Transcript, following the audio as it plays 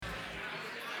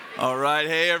All right,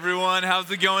 hey everyone,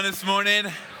 how's it going this morning?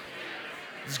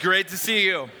 It's great to see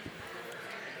you.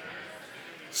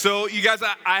 So you guys,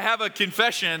 I have a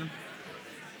confession,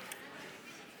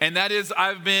 and that is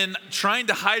I've been trying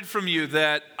to hide from you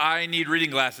that I need reading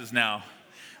glasses now,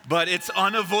 but it's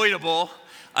unavoidable.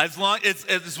 As well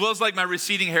as like my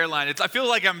receding hairline. I feel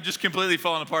like I'm just completely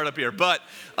falling apart up here. But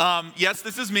yes,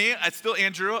 this is me. It's still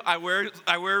Andrew. I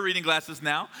wear reading glasses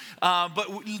now. But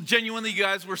genuinely, you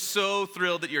guys, we're so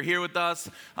thrilled that you're here with us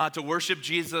to worship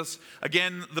Jesus.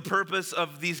 Again, the purpose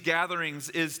of these gatherings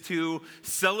is to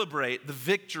celebrate the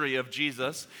victory of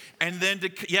Jesus, and then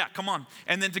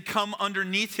to come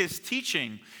underneath his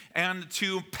teaching and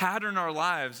to pattern our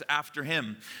lives after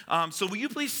him. So will you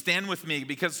please stand with me,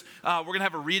 because we're going to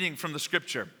have a reading from the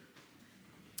scripture.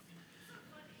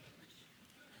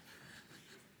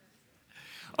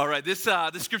 All right, this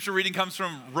scripture reading comes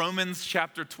from Romans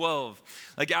chapter 12.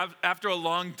 Like after a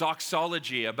long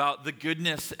doxology about the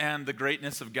goodness and the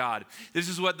greatness of God, this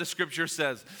is what the scripture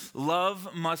says.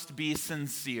 Love must be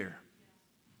sincere.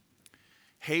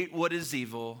 Hate what is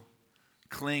evil.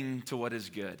 Cling to what is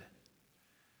good.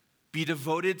 Be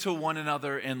devoted to one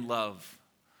another in love.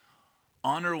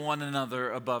 Honor one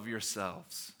another above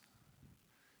yourselves.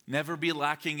 Never be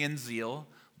lacking in zeal,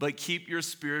 but keep your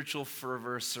spiritual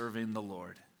fervor serving the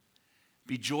Lord.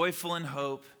 Be joyful in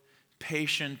hope,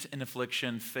 patient in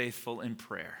affliction, faithful in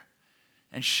prayer.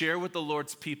 And share with the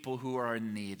Lord's people who are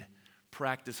in need.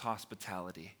 Practice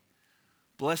hospitality.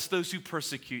 Bless those who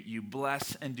persecute you.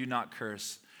 Bless and do not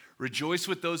curse. Rejoice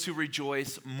with those who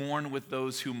rejoice. Mourn with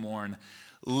those who mourn.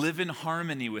 Live in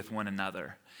harmony with one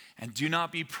another, and do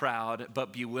not be proud,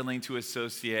 but be willing to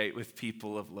associate with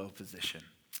people of low position.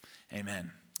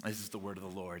 Amen. This is the word of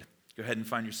the Lord. Go ahead and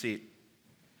find your seat.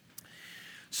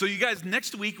 So you guys,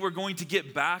 next week we're going to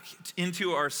get back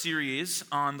into our series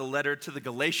on the letter to the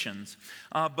Galatians.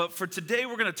 But for today,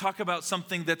 we're going to talk about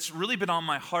something that's really been on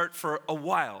my heart for a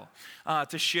while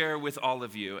to share with all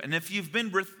of you. And if you've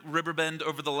been with Riverbend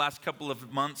over the last couple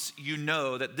of months, you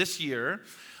know that this year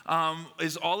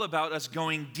is all about us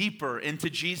going deeper into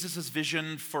Jesus'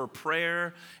 vision for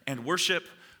prayer and worship,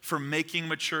 for making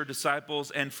mature disciples,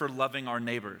 and for loving our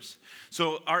neighbors.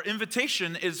 So our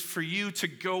invitation is for you to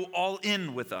go all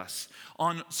in with us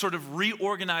on sort of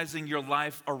reorganizing your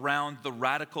life around the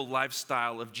radical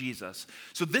lifestyle of Jesus.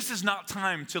 So this is not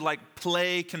time to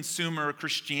play consumer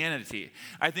Christianity.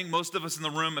 I think most of us in the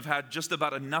room have had just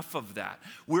about enough of that.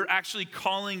 We're actually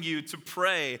calling you to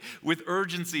pray with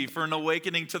urgency for an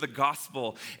awakening to the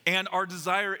gospel. And our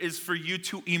desire is for you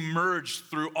to emerge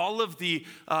through all of the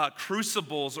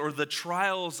crucibles or the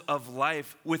trials of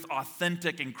life with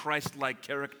authentic and Christ-like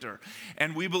character.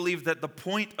 And we believe that the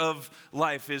point of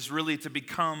life is really to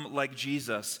become like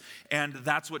Jesus, and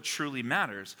that's what truly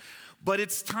matters. But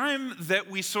it's time that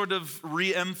we sort of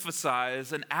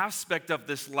re-emphasize an aspect of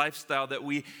this lifestyle that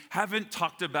we haven't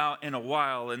talked about in a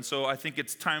while, and so I think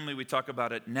it's timely we talk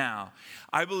about it now.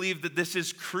 I believe that this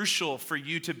is crucial for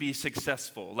you to be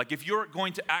successful. Like if you're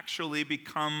going to actually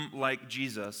become like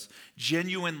Jesus,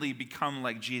 genuinely become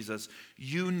like Jesus,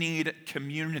 you need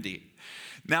community.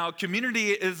 Now, community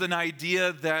is an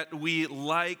idea that we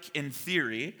like in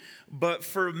theory, but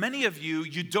for many of you,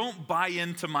 you don't buy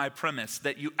into my premise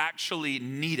that you actually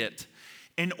need it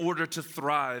in order to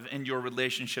thrive in your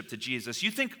relationship to Jesus. You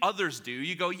think others do.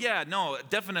 You go, yeah, no,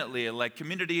 definitely,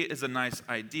 community is a nice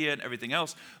idea and everything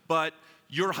else, but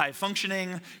you're high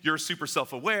functioning, you're super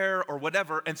self-aware or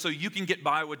whatever, and so you can get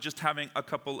by with just having a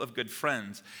couple of good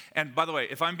friends. And by the way,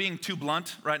 if I'm being too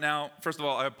blunt right now, first of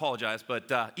all, I apologize,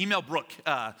 but email Brooke.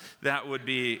 That would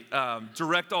be,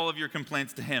 direct all of your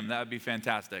complaints to him. That would be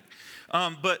fantastic.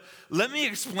 But let me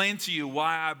explain to you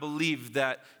why I believe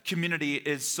that community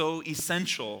is so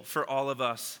essential for all of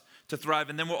us to thrive.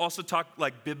 And then we'll also talk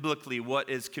biblically, what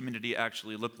does community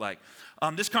actually look like?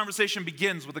 This conversation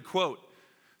begins with a quote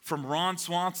from Ron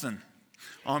Swanson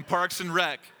on Parks and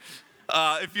Rec.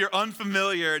 If you're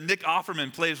unfamiliar, Nick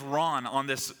Offerman plays Ron on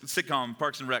this sitcom,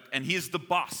 Parks and Rec, and he's the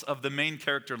boss of the main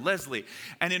character, Leslie.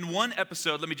 And in one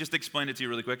episode, let me just explain it to you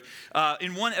really quick.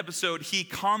 In one episode, he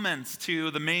comments to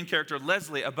the main character,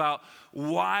 Leslie, about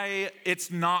why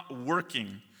it's not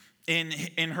working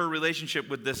in her relationship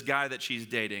with this guy that she's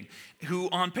dating, who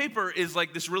on paper is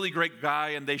this really great guy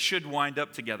and they should wind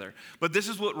up together. But this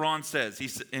is what Ron says.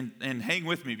 And hang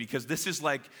with me, because this is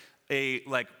a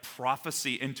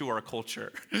prophecy into our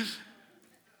culture.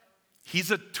 He's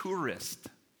a tourist.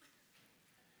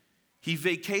 He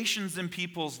vacations in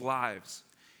people's lives.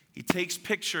 He takes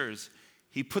pictures.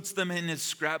 He puts them in his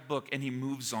scrapbook and he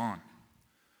moves on.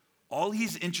 All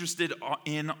he's interested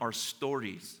in are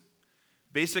stories.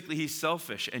 Basically, he's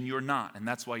selfish and you're not, and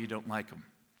that's why you don't like him.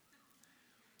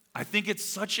 I think it's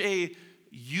such a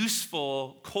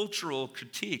useful cultural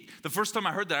critique. The first time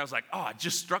I heard that, I was like, oh, it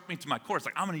just struck me to my core. It's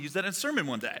like, I'm going to use that in a sermon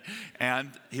one day. And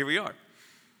here we are.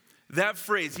 That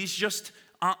phrase, he's just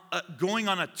going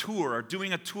on a tour or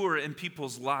doing a tour in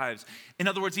people's lives. In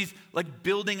other words, he's like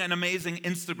building an amazing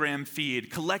Instagram feed,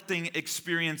 collecting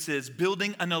experiences,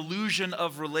 building an illusion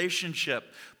of relationship.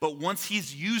 But once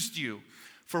he's used you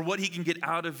for what he can get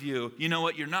out of you, you know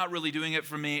what, you're not really doing it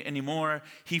for me anymore.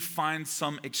 He finds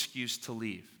some excuse to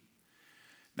leave.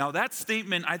 Now that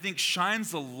statement, I think,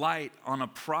 shines a light on a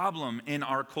problem in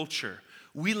our culture.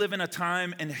 We live in a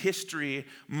time in history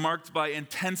marked by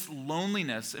intense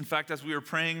loneliness. In fact, as we were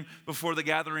praying before the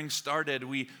gathering started,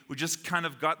 we just kind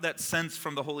of got that sense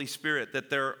from the Holy Spirit that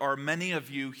there are many of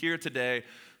you here today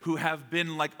who have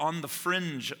been like on the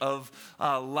fringe of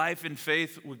life and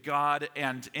faith with God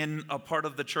and in a part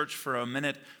of the church for a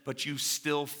minute, but you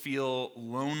still feel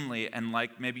lonely and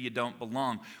like maybe you don't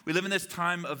belong. We live in this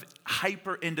time of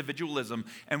hyper-individualism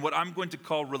and what I'm going to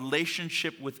call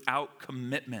relationship without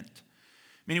commitment.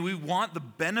 Meaning we want the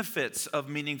benefits of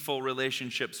meaningful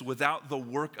relationships without the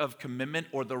work of commitment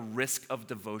or the risk of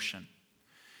devotion.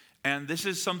 And this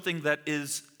is something that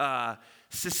is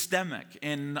systemic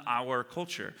in our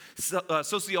culture.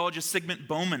 Sociologist Zygmunt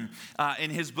Bauman, in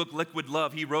his book Liquid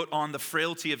Love, he wrote on the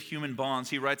frailty of human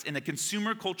bonds. He writes, in a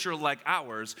consumer culture like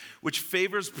ours, which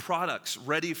favors products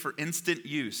ready for instant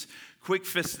use, quick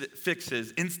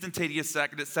fixes, instantaneous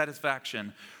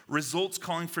satisfaction, results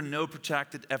calling for no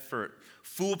protracted effort,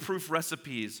 foolproof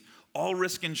recipes,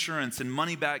 all-risk insurance, and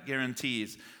money-back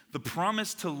guarantees, the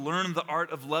promise to learn the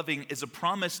art of loving is a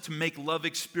promise to make love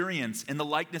experience in the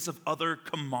likeness of other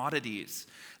commodities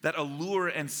that allure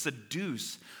and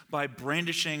seduce by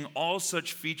brandishing all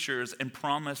such features and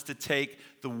promise to take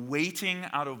the waiting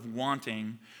out of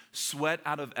wanting, sweat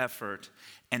out of effort,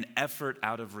 and effort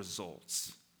out of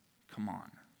results. Come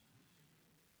on.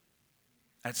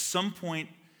 At some point,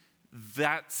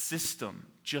 that system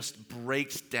just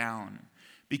breaks down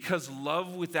because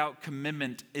love without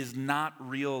commitment is not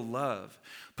real love.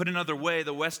 Put another way,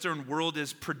 the Western world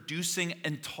is producing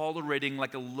and tolerating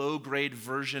like a low-grade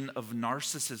version of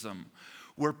narcissism,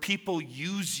 where people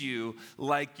use you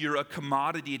like you're a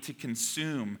commodity to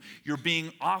consume. You're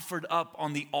being offered up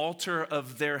on the altar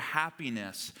of their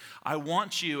happiness. I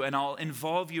want you and I'll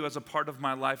involve you as a part of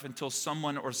my life until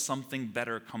someone or something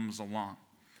better comes along.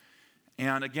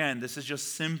 And again, this is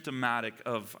just symptomatic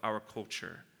of our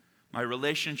culture. My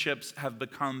relationships have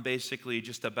become basically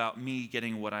just about me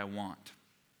getting what I want.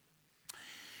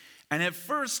 And at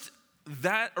first,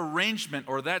 that arrangement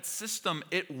or that system,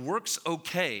 it works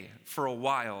okay for a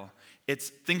while.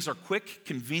 Things are quick,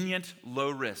 convenient, low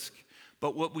risk.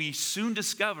 But what we soon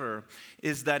discover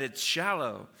is that it's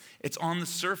shallow, it's on the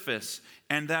surface,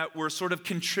 and that we're sort of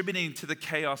contributing to the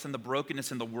chaos and the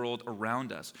brokenness in the world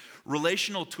around us.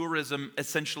 Relational tourism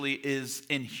essentially is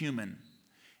inhuman.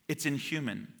 It's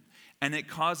inhuman. And it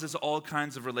causes all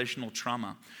kinds of relational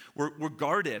trauma. We're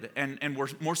guarded and we're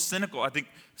more cynical. I think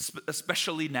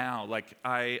especially now, like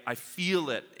I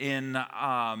feel it in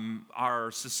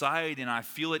our society and I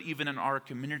feel it even in our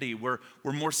community. We're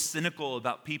more cynical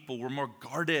about people. We're more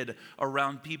guarded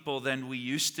around people than we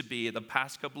used to be. The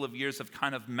past couple of years have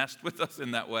kind of messed with us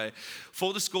in that way.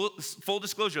 Full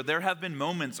disclosure, there have been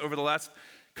moments over the last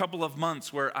couple of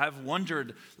months where I've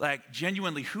wondered, like,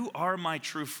 genuinely, who are my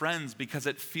true friends? Because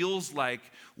it feels like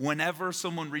whenever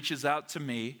someone reaches out to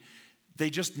me, they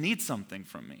just need something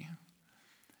from me.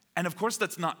 And of course,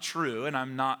 that's not true, and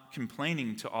I'm not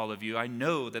complaining to all of you. I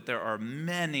know that there are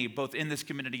many, both in this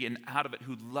community and out of it,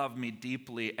 who love me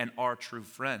deeply and are true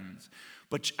friends.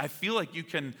 But I feel like you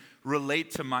can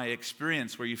relate to my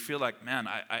experience where you feel like, man,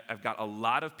 I've got a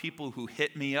lot of people who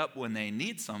hit me up when they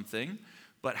need something,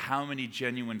 but how many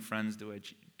genuine friends do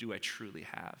I truly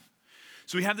have?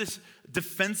 So we have this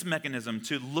defense mechanism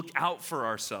to look out for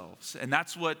ourselves, and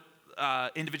that's what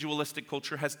individualistic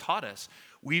culture has taught us.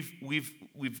 We've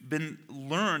been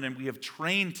learned and we have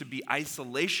trained to be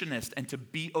isolationist and to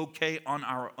be okay on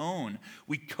our own.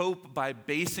 We cope by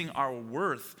basing our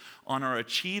worth on our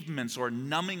achievements or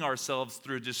numbing ourselves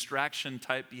through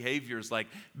distraction-type behaviors like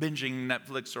binging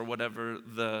Netflix or whatever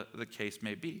the case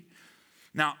may be.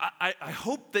 Now, I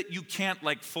hope that you can't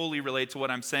like fully relate to what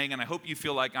I'm saying, and I hope you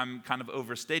feel like I'm kind of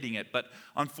overstating it. But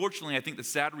unfortunately, I think the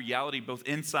sad reality, both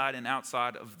inside and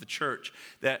outside of the church,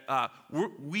 that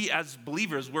we as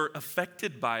believers, we're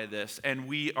affected by this, and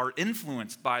we are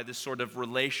influenced by this sort of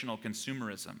relational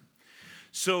consumerism.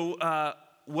 So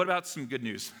what about some good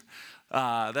news?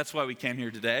 That's why we came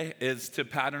here today, is to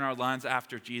pattern our lives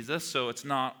after Jesus. So it's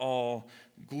not all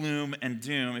gloom and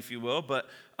doom, if you will. But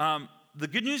the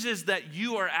good news is that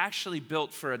you are actually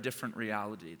built for a different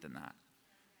reality than that.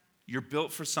 You're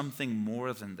built for something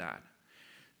more than that.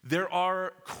 There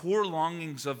are core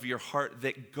longings of your heart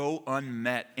that go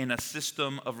unmet in a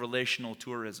system of relational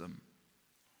tourism.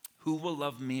 Who will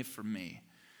love me for me?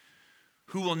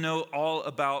 Who will know all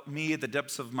about me, the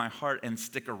depths of my heart, and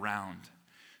stick around?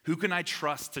 Who can I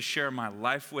trust to share my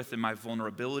life with and my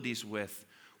vulnerabilities with?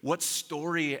 What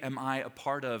story am I a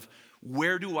part of?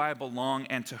 Where do I belong,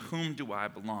 and to whom do I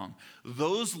belong?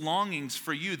 Those longings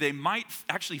for you, they might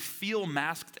actually feel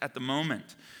masked at the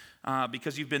moment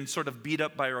because you've been sort of beat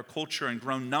up by our culture and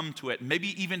grown numb to it.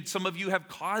 Maybe even some of you have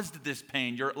caused this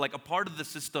pain. You're like a part of the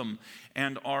system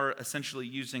and are essentially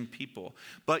using people.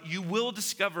 But you will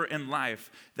discover in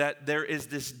life that there is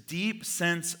this deep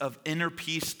sense of inner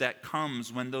peace that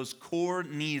comes when those core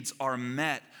needs are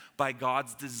met by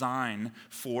God's design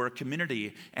for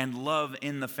community and love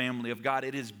in the family of God.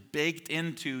 It is baked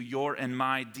into your and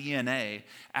my DNA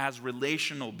as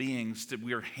relational beings that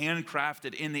we are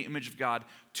handcrafted in the image of God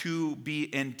to be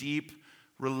in deep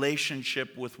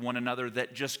relationship with one another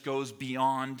that just goes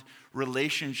beyond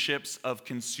relationships of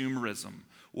consumerism.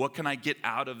 What can I get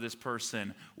out of this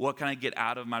person? What can I get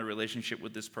out of my relationship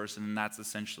with this person? And that's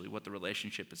essentially what the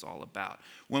relationship is all about.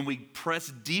 When we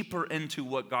press deeper into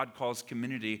what God calls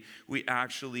community, we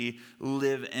actually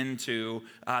live into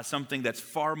something that's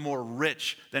far more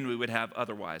rich than we would have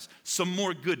otherwise. Some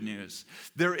more good news.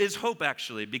 There is hope,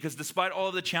 actually, because despite all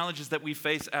of the challenges that we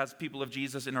face as people of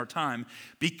Jesus in our time,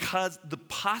 because the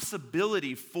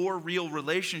possibility for real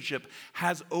relationship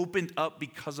has opened up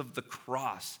because of the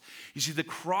cross. You see, the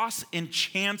cross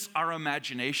enchants our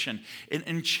imagination. It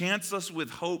enchants us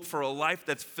with hope for a life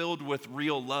that's filled with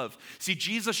real love. See,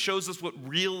 Jesus shows us what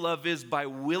real love is by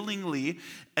willingly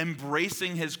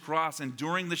embracing his cross,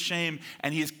 enduring the shame,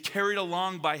 and he is carried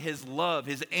along by his love,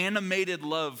 his animated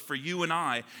love for you and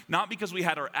I, not because we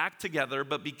had our act together,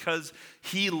 but because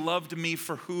he loved me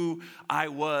for who I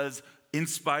was in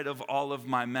spite of all of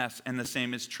my mess, and the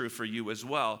same is true for you as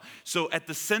well. So at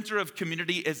the center of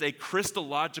community is a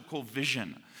Christological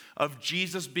vision of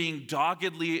Jesus being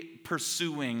doggedly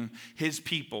pursuing his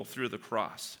people through the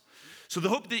cross. So the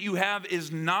hope that you have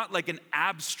is not like an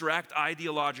abstract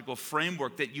ideological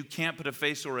framework that you can't put a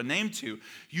face or a name to.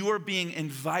 You are being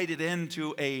invited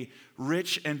into a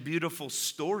rich and beautiful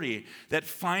story that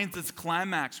finds its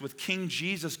climax with King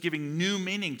Jesus giving new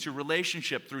meaning to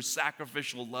relationship through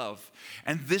sacrificial love.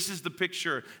 And this is the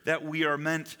picture that we are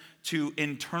meant to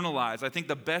internalize. I think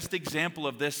the best example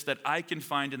of this that I can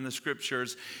find in the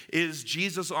scriptures is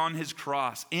Jesus on his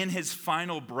cross. In his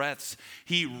final breaths,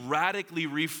 he radically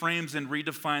reframes and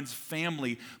redefines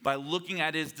family by looking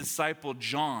at his disciple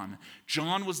John.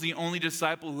 John was the only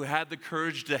disciple who had the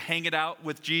courage to hang it out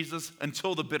with Jesus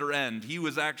until the bitter end. He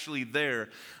was actually there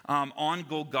on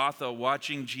Golgotha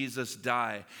watching Jesus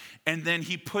die. And then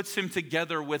he puts him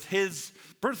together with his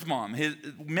birth mom,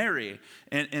 Mary,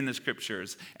 in the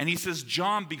scriptures. And he says,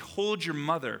 John, behold your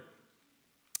mother.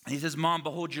 And he says, Mom,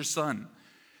 behold your son.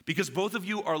 Because both of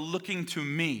you are looking to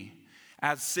me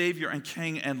as Savior and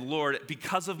King and Lord,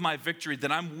 because of my victory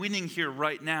that I'm winning here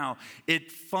right now,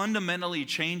 it fundamentally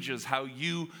changes how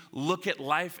you look at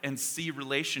life and see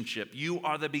relationship. You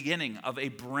are the beginning of a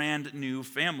brand new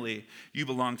family. You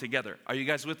belong together. Are you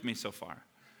guys with me so far?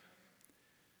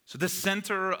 So the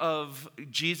center of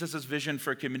Jesus' vision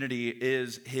for community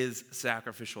is his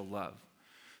sacrificial love.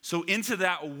 So into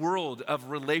that world of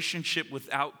relationship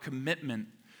without commitment,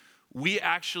 we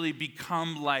actually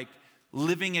become like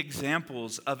living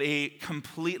examples of a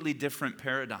completely different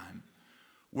paradigm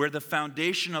where the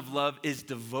foundation of love is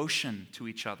devotion to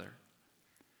each other.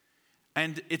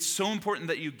 And it's so important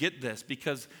that you get this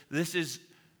because this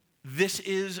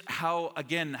is how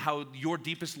your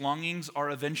deepest longings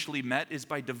are eventually met is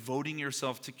by devoting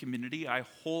yourself to community. I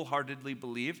wholeheartedly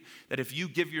believe that if you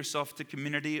give yourself to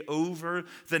community over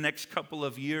the next couple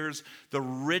of years, the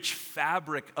rich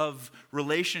fabric of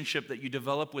relationship that you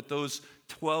develop with those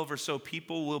 12 or so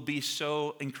people will be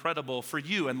so incredible for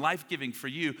you and life-giving for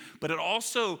you. But it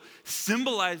also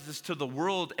symbolizes to the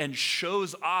world and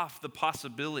shows off the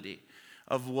possibility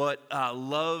of what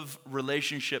love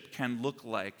relationship can look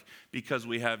like because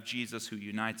we have Jesus who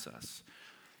unites us.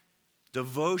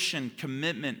 Devotion,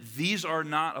 commitment, these are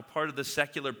not a part of the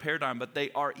secular paradigm, but they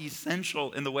are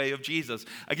essential in the way of Jesus.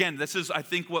 Again, this is, I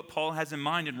think, what Paul has in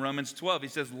mind in Romans 12. He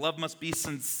says, love must be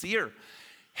sincere.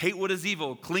 Hate what is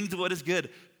evil, cling to what is good,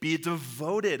 be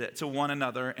devoted to one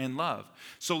another in love.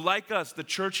 So like us, the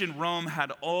church in Rome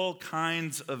had all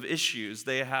kinds of issues.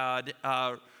 They had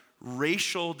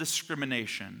racial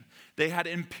discrimination. They had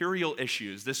imperial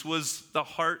issues. This was the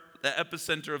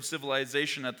epicenter of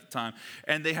civilization at the time.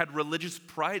 And they had religious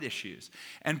pride issues.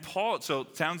 And Paul, so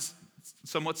it sounds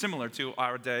somewhat similar to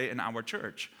our day and our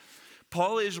church.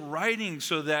 Paul is writing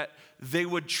so that they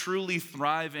would truly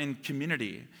thrive in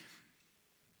community.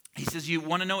 He says, you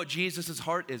want to know what Jesus'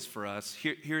 heart is for us?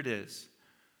 Here it is.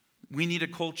 We need a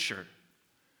culture.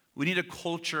 We need a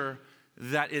culture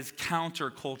that is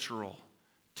countercultural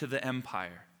to the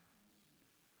empire.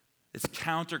 It's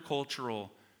countercultural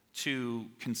to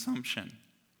consumption.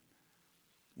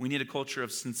 We need a culture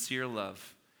of sincere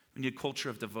love. We need a culture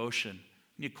of devotion.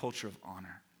 We need a culture of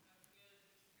honor.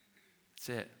 That's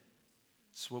it.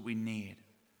 It's what we need.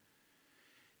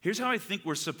 Here's how I think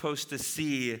we're supposed to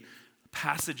see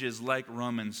passages like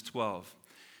Romans 12.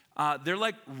 They're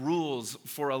like rules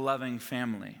for a loving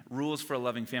family. Rules for a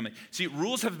loving family. See,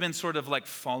 rules have been sort of like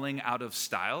falling out of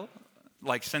style,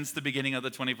 like since the beginning of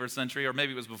the 21st century, or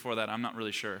maybe it was before that, I'm not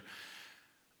really sure.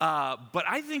 But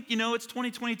I think, it's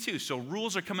 2022, so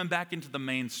rules are coming back into the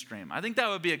mainstream. I think that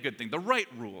would be a good thing. The right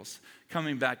rules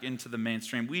coming back into the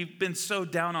mainstream. We've been so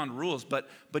down on rules, but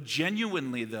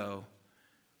genuinely though,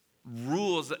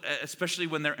 rules, especially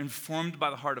when they're informed by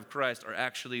the heart of Christ, are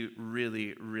actually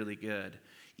really, really good.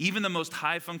 Even the most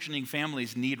high-functioning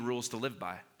families need rules to live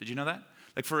by. Did you know that?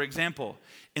 Like, for example,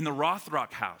 in the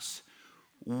Rothrock house,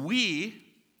 we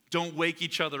don't wake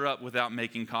each other up without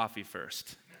making coffee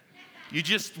first. You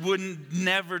just wouldn't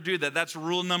never do that. That's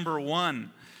rule number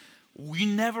one. We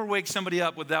never wake somebody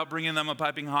up without bringing them a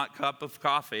piping hot cup of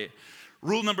coffee.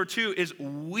 Rule number two is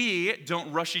we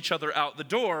don't rush each other out the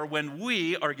door when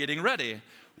we are getting ready.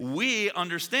 We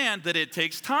understand that it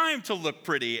takes time to look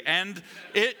pretty, and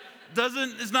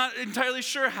is not entirely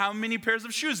sure how many pairs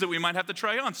of shoes that we might have to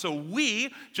try on. So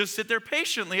we just sit there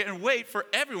patiently and wait for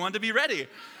everyone to be ready.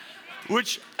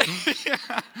 Which,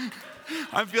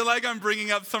 I feel like I'm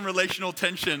bringing up some relational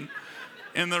tension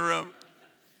in the room.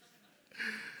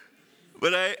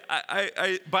 But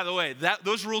I by the way,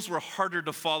 those rules were harder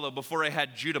to follow before I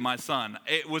had Judah, my son.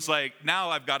 It was like, now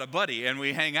I've got a buddy, and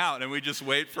we hang out, and we just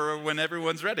wait for when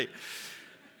everyone's ready.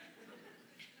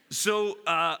 So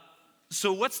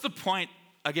what's the point,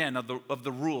 again, of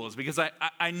the rules? Because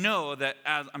I know that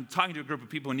as I'm talking to a group of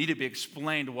people who need to be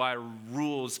explained why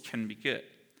rules can be good.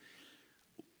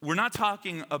 We're not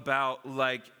talking about,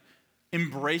 like,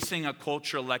 embracing a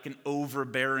culture like an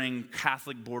overbearing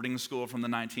Catholic boarding school from the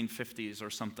 1950s or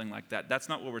something like that. That's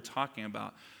not what we're talking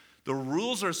about. The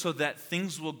rules are so that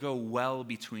things will go well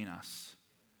between us,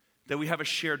 that we have a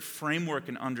shared framework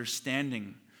and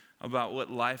understanding about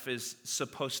what life is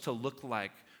supposed to look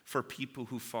like for people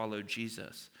who follow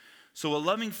Jesus. So a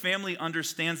loving family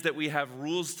understands that we have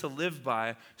rules to live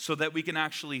by so that we can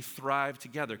actually thrive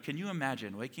together. Can you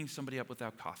imagine waking somebody up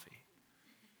without coffee?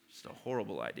 Just a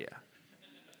horrible idea.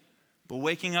 But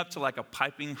waking up to like a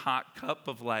piping hot cup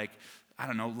of light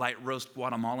roast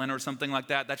Guatemalan or something like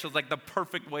that, that's just like the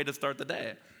perfect way to start the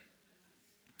day.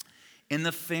 In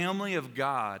the family of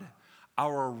God,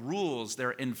 our rules,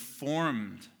 they're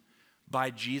informed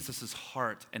by Jesus'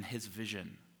 heart and his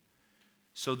vision.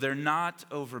 So they're not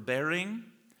overbearing.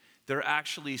 They're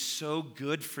actually so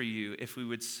good for you if we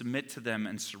would submit to them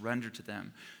and surrender to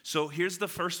them. So here's the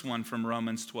first one from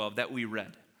Romans 12 that we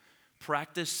read.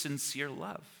 Practice sincere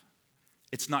love.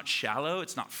 It's not shallow,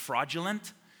 it's not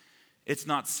fraudulent, it's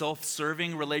not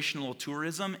self-serving relational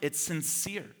tourism, it's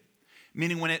sincere.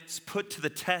 Meaning when it's put to the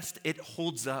test, it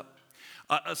holds up.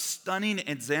 A stunning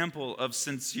example of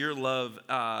sincere love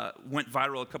went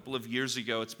viral a couple of years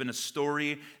ago. It's been a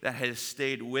story that has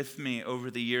stayed with me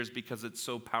over the years because it's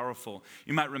so powerful.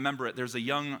 You might remember it. There's a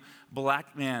young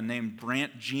black man named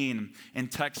Brant Jean in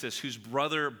Texas whose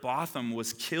brother Botham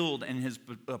was killed in his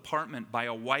apartment by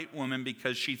a white woman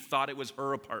because she thought it was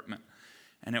her apartment,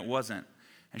 and it wasn't.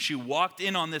 And she walked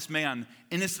in on this man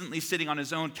innocently sitting on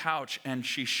his own couch, and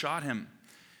she shot him.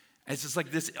 It's just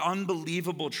like this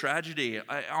unbelievable tragedy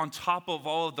on top of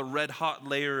all of the red-hot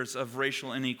layers of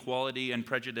racial inequality and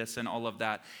prejudice and all of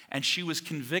that. And she was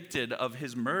convicted of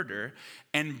his murder.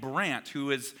 And Brant,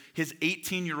 who is his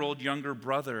 18-year-old younger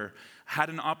brother, had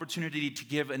an opportunity to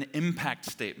give an impact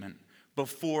statement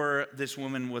before this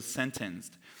woman was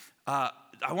sentenced. I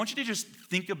want you to just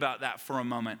think about that for a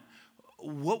moment.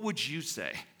 What would you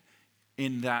say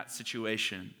in that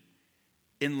situation?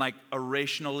 In like a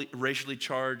racially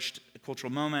charged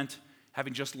cultural moment,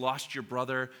 having just lost your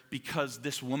brother because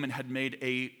this woman had made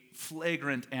a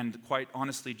flagrant and quite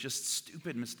honestly just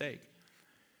stupid mistake.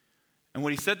 And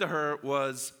what he said to her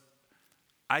was,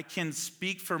 I can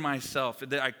speak for myself.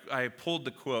 I pulled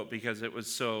the quote because it was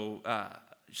so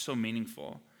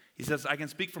meaningful. He says, I can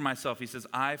speak for myself. He says,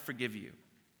 I forgive you.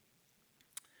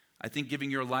 I think giving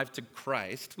your life to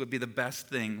Christ would be the best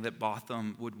thing that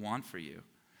Botham would want for you.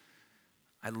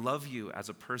 I love you as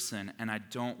a person, and I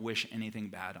don't wish anything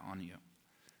bad on you.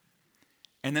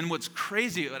 And then what's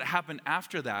crazy, what happened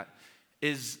after that,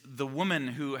 is the woman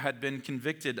who had been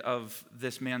convicted of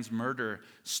this man's murder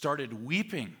started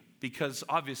weeping because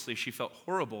obviously she felt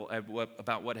horrible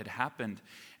about what had happened.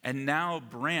 And now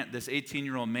Brant, this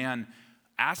 18-year-old man,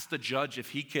 asked the judge if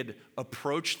he could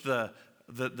approach the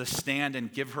stand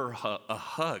and give her a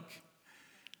hug,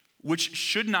 which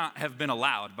should not have been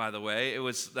allowed, by the way.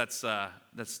 That's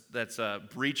a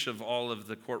breach of all of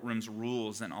the courtroom's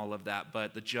rules and all of that,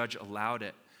 but the judge allowed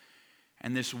it.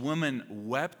 And this woman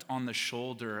wept on the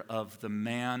shoulder of the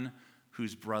man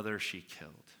whose brother she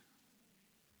killed.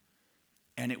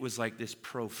 And it was like this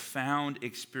profound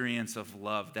experience of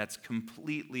love that's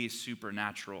completely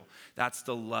supernatural. That's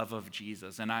the love of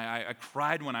Jesus. And I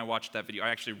cried when I watched that video. I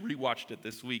actually rewatched it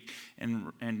this week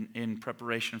in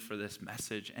preparation for this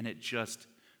message. And it just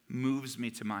moves me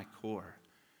to my core.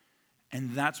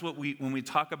 And that's what when we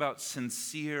talk about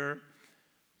sincere,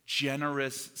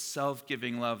 generous,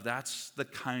 self-giving love, that's the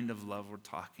kind of love we're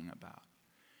talking about.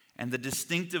 And the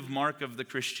distinctive mark of the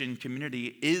Christian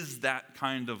community is that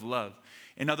kind of love.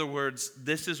 In other words,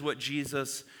 this is what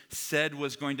Jesus said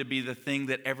was going to be the thing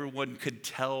that everyone could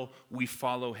tell we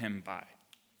follow him by.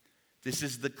 This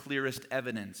is the clearest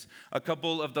evidence. A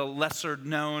couple of the lesser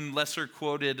known, lesser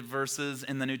quoted verses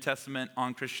in the New Testament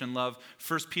on Christian love.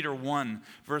 1 Peter 1,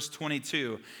 verse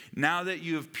 22. Now that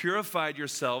you have purified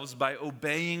yourselves by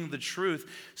obeying the truth,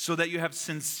 so that you have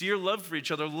sincere love for each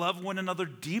other, love one another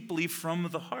deeply from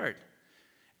the heart.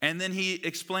 And then he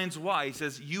explains why. He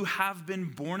says, you have been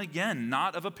born again,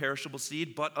 not of a perishable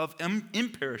seed, but of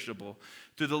imperishable,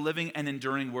 through the living and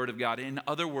enduring word of God. In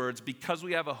other words, because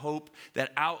we have a hope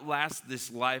that outlasts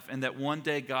this life and that one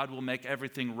day God will make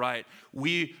everything right,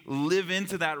 we live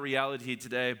into that reality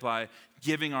today by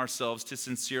giving ourselves to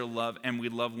sincere love, and we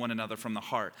love one another from the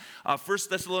heart. 1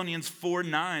 Thessalonians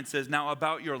 4:9 says, now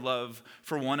about your love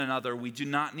for one another, we do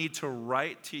not need to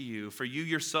write to you, for you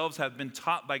yourselves have been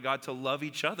taught by God to love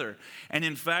each other. And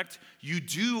in fact, you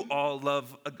do all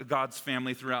love God's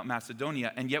family throughout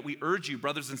Macedonia, and yet we urge you,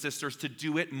 brothers and sisters, to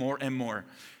do it more and more.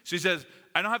 So he says,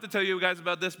 I don't have to tell you guys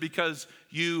about this because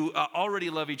you already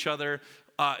love each other.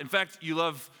 In fact, you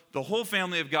love the whole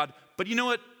family of God, but you know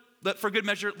what? For good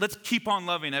measure, let's keep on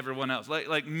loving everyone else.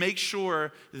 Like make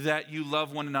sure that you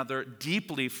love one another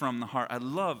deeply from the heart. I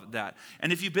love that.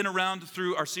 And if you've been around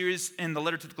through our series in the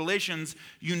letter to the Galatians,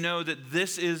 you know that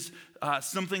this is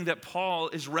something that Paul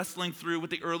is wrestling through with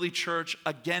the early church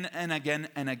again and again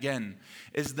and again,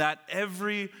 is that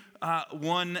every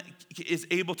one is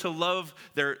able to love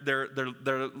their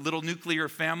little nuclear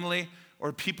family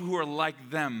or people who are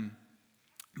like them.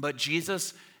 But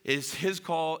Jesus is his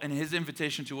call and his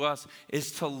invitation to us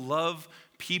is to love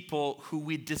people who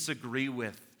we disagree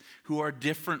with, who are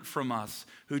different from us,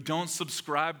 who don't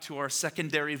subscribe to our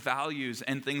secondary values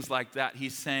and things like that.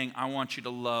 He's saying, I want you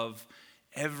to love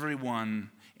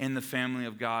everyone in the family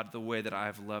of God the way that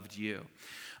I've loved you.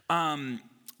 A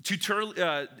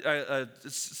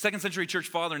second century church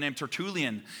father named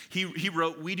Tertullian, he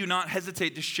wrote, we do not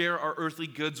hesitate to share our earthly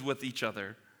goods with each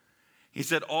other. He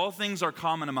said, all things are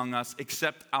common among us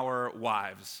except our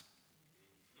wives.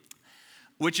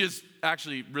 Which is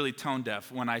actually really tone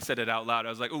deaf when I said it out loud. I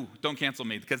was like, ooh, don't cancel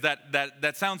me, because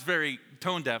that sounds very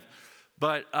tone deaf.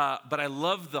 But I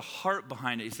love the heart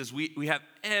behind it. He says, we have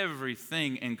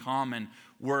everything in common.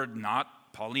 We're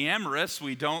not polyamorous.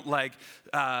 We don't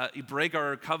break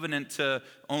our covenant to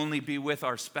only be with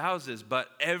our spouses, but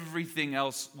everything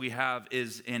else we have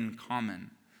is in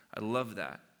common. I love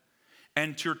that.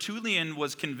 And Tertullian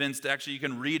was convinced, actually you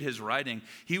can read his writing,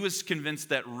 he was convinced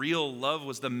that real love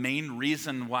was the main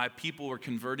reason why people were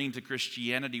converting to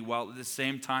Christianity, while at the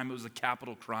same time it was a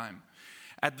capital crime.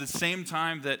 At the same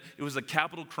time that it was a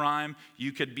capital crime,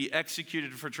 you could be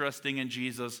executed for trusting in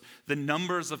Jesus, the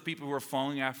numbers of people who were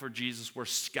following after Jesus were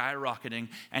skyrocketing,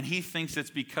 and he thinks it's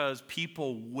because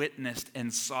people witnessed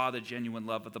and saw the genuine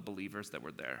love of the believers that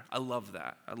were there. I love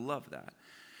that.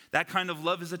 That kind of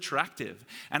love is attractive.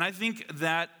 And I think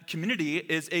that community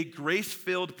is a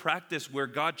grace-filled practice where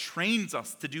God trains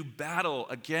us to do battle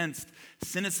against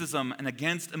cynicism and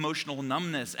against emotional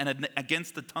numbness and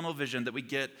against the tunnel vision that we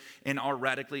get in our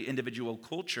radically individual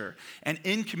culture. And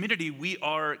in community, we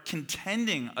are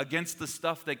contending against the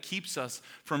stuff that keeps us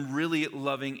from really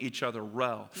loving each other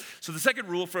well. So the second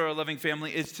rule for a loving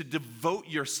family is to devote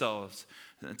yourselves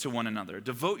to one another.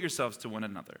 Devote yourselves to one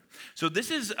another. So this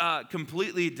is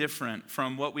completely different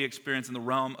from what we experience in the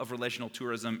realm of relational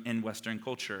tourism in Western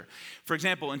culture. For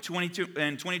example, in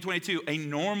 2022, a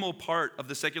normal part of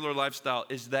the secular lifestyle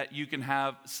is that you can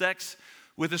have sex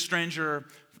with a stranger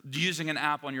using an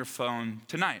app on your phone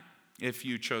tonight, if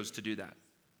you chose to do that.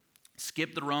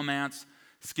 Skip the romance,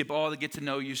 skip all the get to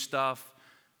know you stuff,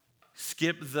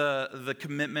 skip the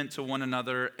commitment to one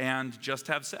another, and just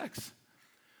have sex.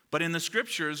 But in the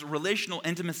scriptures, relational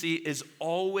intimacy is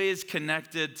always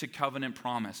connected to covenant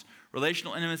promise.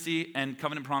 Relational intimacy and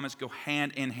covenant promise go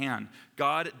hand in hand.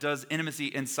 God does intimacy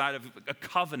inside of a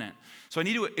covenant. So I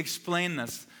need to explain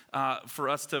this for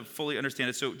us to fully understand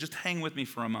it. So just hang with me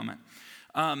for a moment.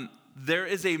 There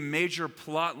is a major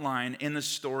plot line in the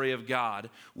story of God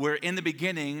where in the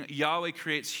beginning, Yahweh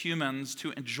creates humans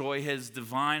to enjoy his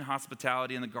divine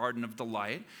hospitality in the Garden of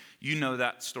Delight. You know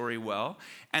that story well.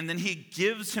 And then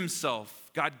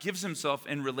God gives himself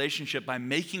in relationship by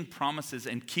making promises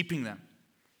and keeping them.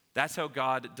 That's how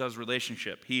God does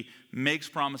relationship. He makes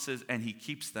promises and he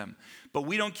keeps them. But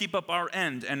we don't keep up our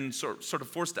end and sort of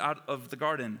forced out of the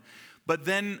garden. But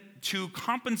then to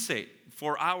compensate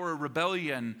for our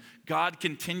rebellion, God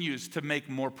continues to make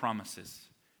more promises.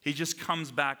 He just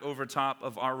comes back over top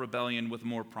of our rebellion with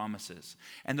more promises.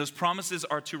 And those promises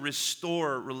are to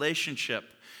restore relationship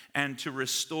and to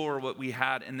restore what we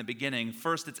had in the beginning.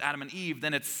 First, it's Adam and Eve,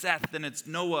 then it's Seth, then it's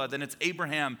Noah, then it's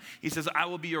Abraham. He says, I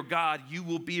will be your God, you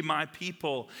will be my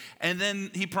people. And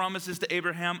then he promises to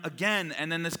Abraham again,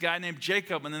 and then this guy named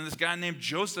Jacob, and then this guy named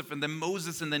Joseph, and then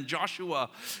Moses, and then Joshua,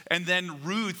 and then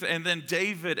Ruth, and then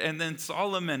David, and then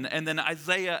Solomon, and then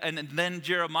Isaiah, and then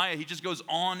Jeremiah. He just goes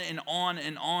on and on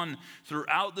and on.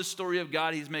 Throughout the story of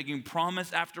God, he's making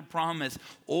promise after promise.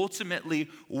 Ultimately,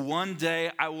 one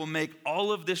day I will make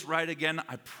all of this right again.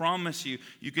 I promise you,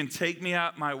 you can take me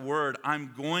at my word.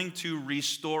 I'm going to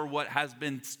restore what has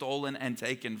been stolen and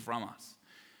taken from us.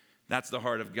 That's the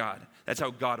heart of God. That's how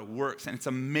God works. And it's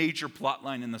a major plot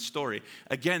line in the story.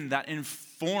 Again, that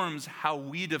informs how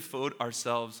we devote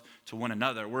ourselves to one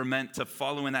another. We're meant to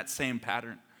follow in that same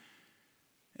pattern,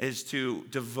 is to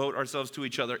devote ourselves to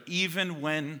each other, even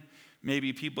when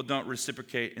maybe people don't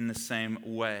reciprocate in the same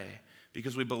way,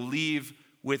 because we believe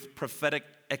with prophetic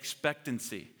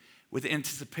expectancy, with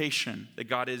anticipation that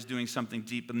God is doing something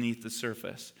deep beneath the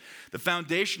surface. The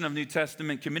foundation of New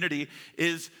Testament community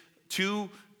is to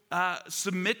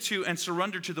submit to and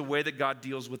surrender to the way that God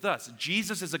deals with us.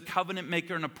 Jesus is a covenant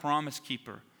maker and a promise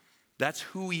keeper. That's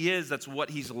who he is. That's what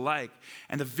he's like.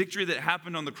 And the victory that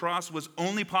happened on the cross was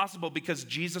only possible because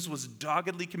Jesus was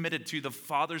doggedly committed to the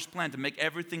Father's plan to make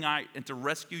everything right and to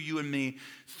rescue you and me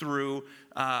through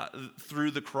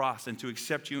the cross and to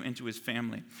accept you into his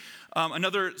family.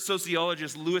 Another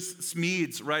sociologist, Lewis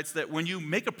Smedes, writes that when you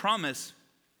make a promise,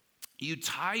 you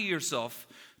tie yourself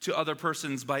to other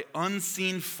persons by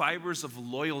unseen fibers of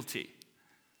loyalty.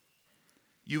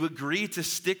 You agree to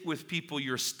stick with people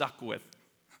you're stuck with.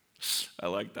 I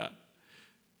like that.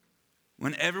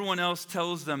 When everyone else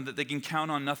tells them that they can count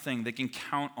on nothing, they can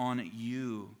count on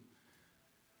you.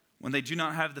 When they do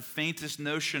not have the faintest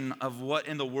notion of what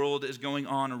in the world is going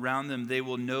on around them, they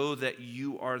will know that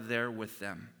you are there with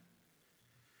them.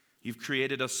 You've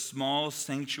created a small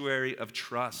sanctuary of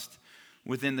trust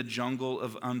within the jungle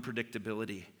of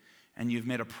unpredictability, and you've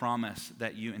made a promise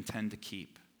that you intend to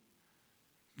keep.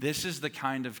 This is the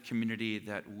kind of community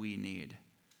that we need.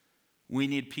 We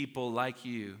need people like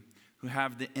you who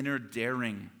have the inner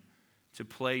daring to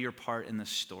play your part in this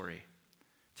story,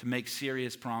 to make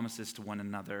serious promises to one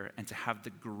another, and to have the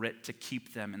grit to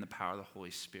keep them in the power of the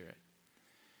Holy Spirit.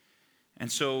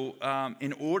 And so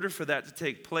in order for that to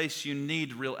take place, you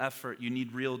need real effort. You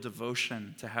need real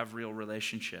devotion to have real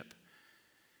relationship.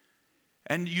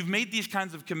 And you've made these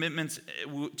kinds of commitments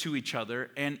to each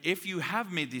other. And if you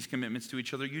have made these commitments to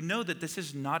each other, you know that this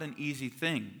is not an easy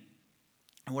thing.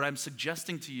 And what I'm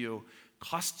suggesting to you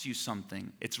costs you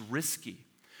something. It's risky.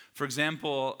 For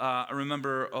example, I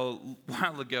remember a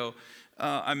while ago,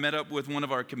 I met up with one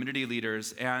of our community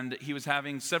leaders, and he was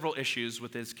having several issues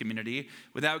with his community.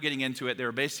 Without getting into it, they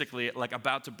were basically like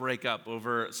about to break up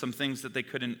over some things that they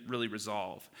couldn't really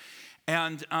resolve.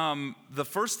 And the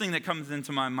first thing that comes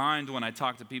into my mind when I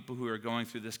talk to people who are going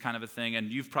through this kind of a thing,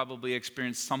 and you've probably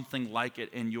experienced something like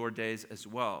it in your days as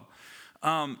well,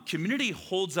 community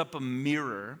holds up a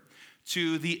mirror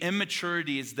to the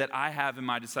immaturities that I have in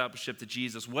my discipleship to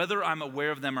Jesus. Whether I'm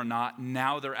aware of them or not,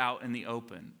 now they're out in the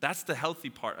open. That's the healthy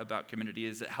part about community,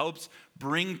 is it helps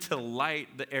bring to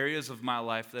light the areas of my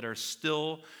life that are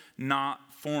still not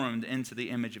formed into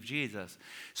the image of Jesus.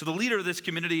 So the leader of this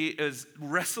community is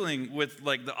wrestling with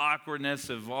like the awkwardness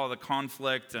of all the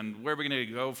conflict and where are we going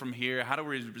to go from here? How do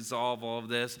we resolve all of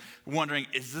this? Wondering,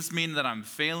 does this mean that I'm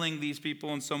failing these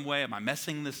people in some way? Am I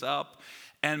messing this up?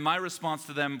 And my response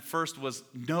to them first was,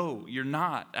 no, you're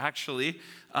not, actually.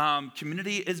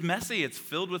 Community is messy. It's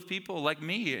filled with people like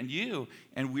me and you,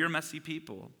 and we're messy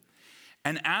people.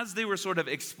 And as they were sort of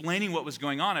explaining what was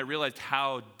going on, I realized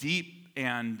how deep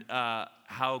and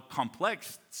how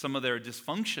complex some of their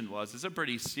dysfunction was. It's a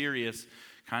pretty serious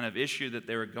kind of issue that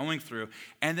they were going through.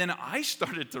 And then I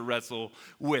started to wrestle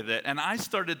with it, and I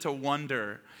started to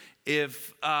wonder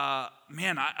if, I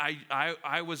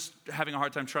was having a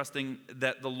hard time trusting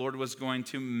that the Lord was going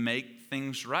to make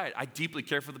things right. I deeply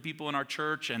care for the people in our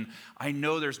church, and I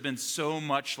know there's been so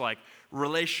much like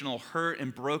relational hurt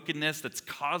and brokenness that's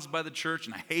caused by the church,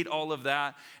 and I hate all of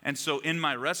that. And so in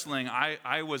my wrestling,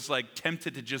 I was like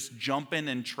tempted to just jump in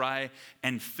and try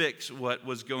and fix what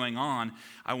was going on.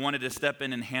 I wanted to step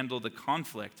in and handle the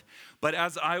conflict. But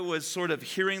as I was sort of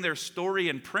hearing their story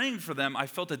and praying for them, I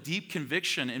felt a deep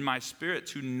conviction in my spirit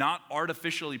to not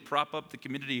artificially prop up the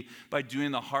community by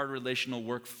doing the hard relational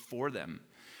work for them.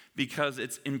 Because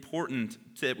it's important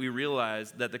that we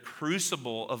realize that the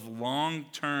crucible of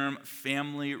long-term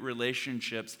family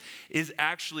relationships is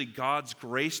actually God's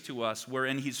grace to us,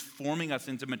 wherein He's forming us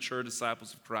into mature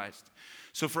disciples of Christ.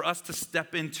 So for us to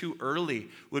step in too early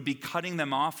would be cutting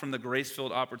them off from the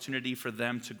grace-filled opportunity for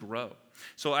them to grow.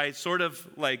 So I sort of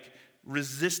like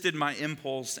resisted my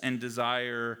impulse and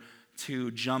desire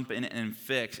to jump in and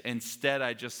fix. Instead,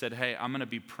 I just said, hey, I'm going to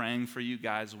be praying for you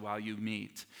guys while you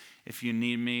meet. If you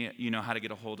need me, you know how to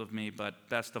get a hold of me, but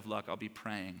best of luck, I'll be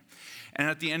praying. And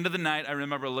at the end of the night, I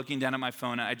remember looking down at my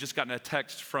phone. I just gotten a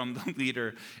text from the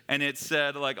leader, and it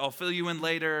said, like, I'll fill you in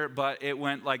later, but it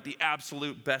went like the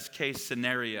absolute best case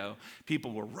scenario.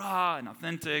 People were raw and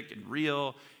authentic and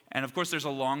real. And of course, there's a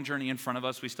long journey in front of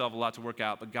us. We still have a lot to work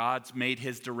out, but God's made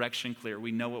His direction clear.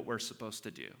 We know what we're supposed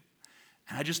to do.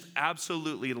 And I just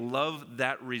absolutely love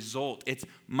that result. It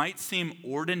might seem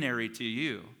ordinary to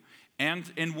you.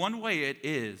 And in one way it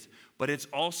is, but it's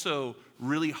also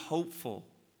really hopeful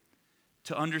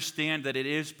to understand that it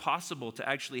is possible to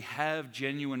actually have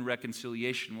genuine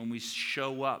reconciliation when we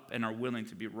show up and are willing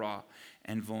to be raw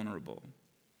and vulnerable.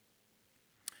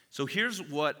 So here's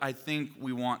what I think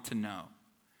we want to know.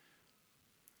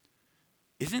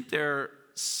 Isn't there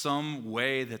some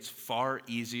way that's far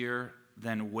easier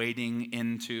than wading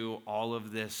into all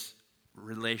of this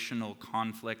relational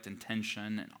conflict and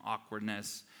tension and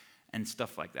awkwardness and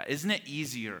stuff like that? Isn't it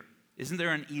easier? Isn't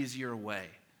there an easier way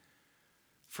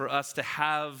for us to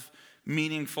have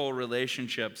meaningful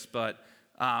relationships but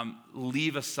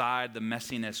leave aside the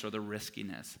messiness or the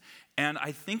riskiness? And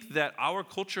I think that our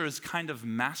culture has kind of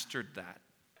mastered that,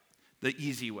 the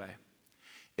easy way.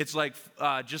 It's like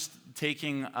just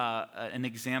taking an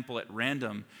example at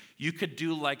random. You could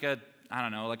do like a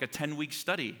 10-week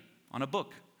study on a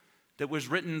book that was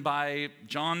written by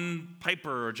John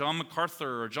Piper or John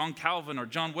MacArthur or John Calvin or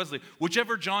John Wesley,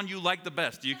 whichever John you like the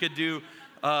best. You could do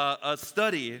a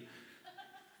study,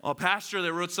 a pastor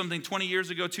that wrote something 20 years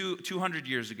ago, 200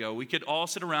 years ago. We could all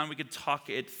sit around, we could talk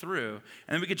it through,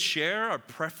 and then we could share our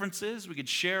preferences, we could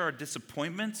share our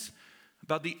disappointments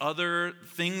about the other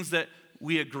things that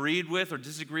we agreed with or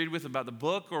disagreed with about the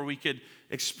book, or we could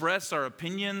express our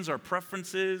opinions, our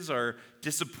preferences, our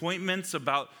disappointments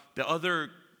about the other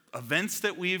events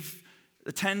that we've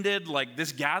attended, like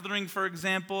this gathering, for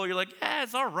example. You're like, yeah,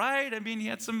 it's all right. I mean, he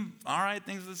had some all right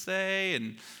things to say,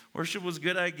 and worship was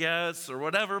good, I guess, or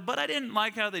whatever, but I didn't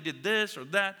like how they did this or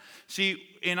that. See,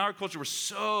 in our culture, we're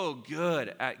so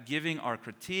good at giving our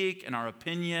critique and our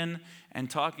opinion and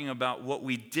talking about what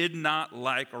we did not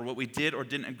like or what we did or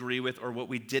didn't agree with or what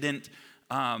we didn't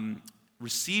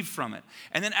receive from it.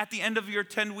 And then at the end of your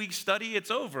 10-week study,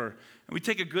 it's over. And we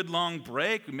take a good long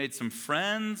break. We made some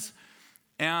friends.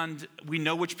 And we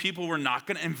know which people we're not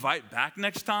going to invite back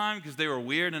next time because they were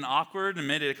weird and awkward and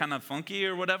made it kind of funky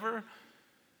or whatever.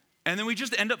 And then we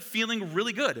just end up feeling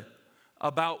really good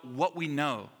about what we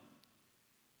know.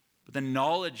 But the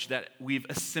knowledge that we've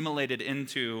assimilated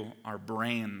into our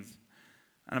brains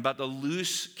and about the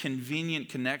loose, convenient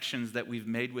connections that we've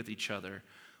made with each other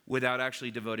without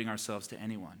actually devoting ourselves to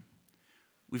anyone.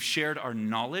 We've shared our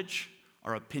knowledge,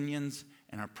 our opinions,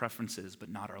 and our preferences, but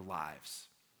not our lives.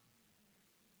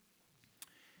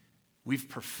 We've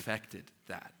perfected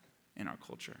that in our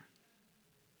culture.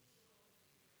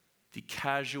 The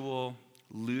casual,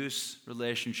 loose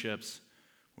relationships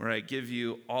where I give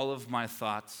you all of my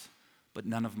thoughts, but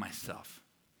none of myself.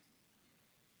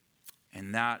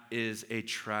 And that is a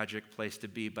tragic place to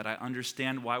be, but I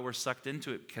understand why we're sucked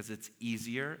into it, because it's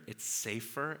easier, it's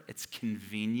safer, it's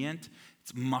convenient,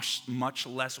 it's much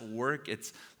less work,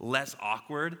 it's less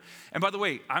awkward. And by the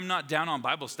way, I'm not down on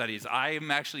Bible studies. I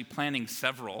am actually planning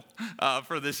several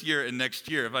for this year and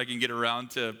next year, if I can get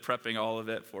around to prepping all of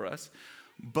it for us.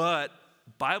 But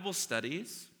Bible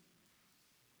studies,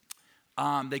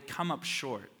 they come up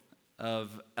short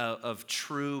of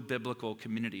true biblical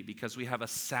community, because we have a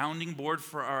sounding board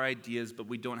for our ideas, but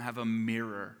we don't have a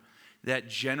mirror that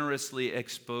generously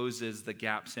exposes the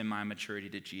gaps in my maturity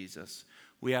to Jesus.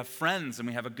 We have friends and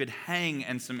we have a good hang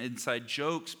and some inside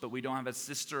jokes, but we don't have a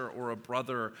sister or a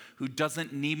brother who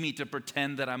doesn't need me to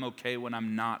pretend that I'm okay when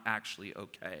I'm not actually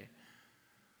okay.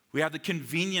 We have the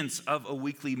convenience of a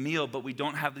weekly meal, but we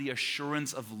don't have the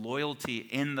assurance of loyalty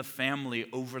in the family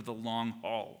over the long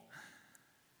haul.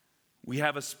 We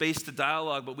have a space to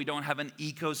dialogue, but we don't have an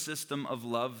ecosystem of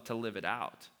love to live it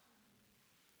out.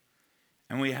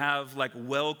 And we have like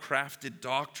well-crafted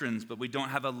doctrines, but we don't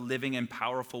have a living and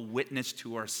powerful witness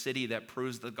to our city that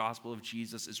proves the gospel of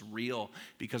Jesus is real,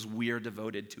 because we are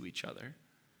devoted to each other.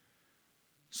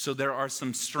 So there are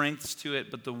some strengths to it,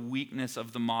 but the weakness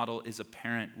of the model is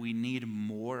apparent. We need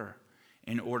more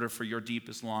in order for your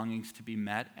deepest longings to be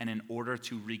met, and in order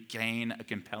to regain a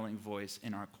compelling voice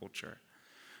in our culture.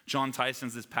 John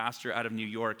Tyson's this pastor out of New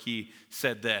York. He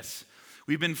said this: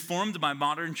 "We've been formed by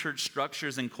modern church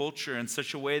structures and culture in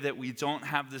such a way that we don't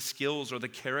have the skills or the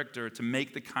character to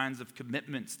make the kinds of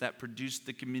commitments that produce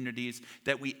the communities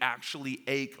that we actually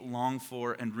ache, long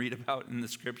for, and read about in the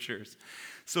scriptures.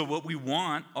 So what we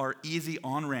want are easy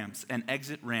on-ramps and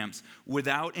exit ramps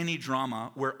without any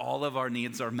drama, where all of our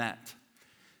needs are met."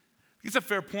 It's a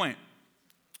fair point.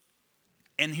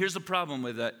 And here's the problem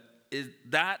with it. Is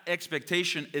that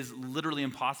expectation is literally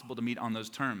impossible to meet on those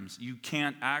terms. You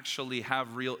can't actually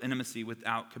have real intimacy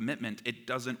without commitment. It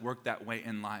doesn't work that way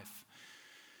in life.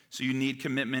 So you need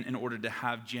commitment in order to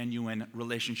have genuine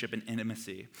relationship and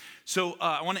intimacy. So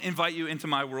I want to invite you into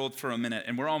my world for a minute,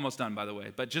 and we're almost done, by the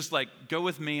way. But just like go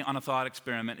with me on a thought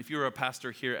experiment. If you're a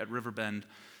pastor here at Riverbend,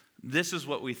 this is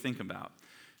what we think about.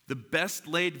 The best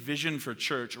laid vision for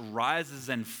church rises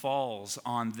and falls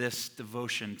on this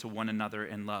devotion to one another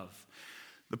in love.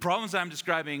 The problems I'm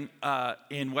describing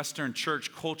in Western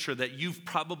church culture that you've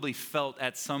probably felt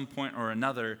at some point or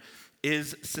another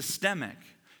is systemic.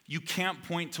 You can't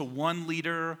point to one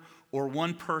leader or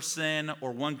one person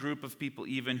or one group of people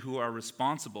even who are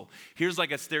responsible. Here's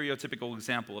like a stereotypical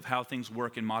example of how things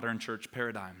work in modern church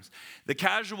paradigms. The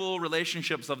casual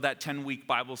relationships of that 10-week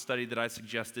Bible study that I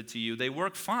suggested to you, they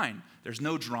work fine. There's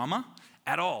no drama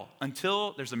at all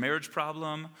until there's a marriage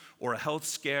problem or a health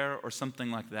scare or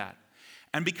something like that.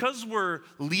 And because we're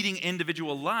leading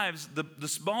individual lives, the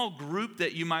small group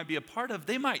that you might be a part of,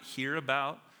 they might hear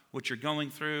about what you're going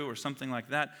through or something like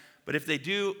that. But if they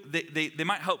do, they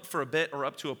might help for a bit or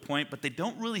up to a point, but they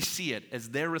don't really see it as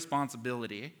their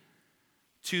responsibility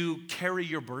to carry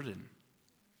your burden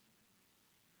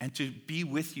and to be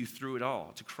with you through it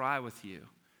all, to cry with you,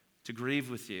 to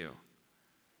grieve with you.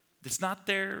 It's not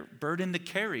their burden to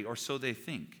carry, or so they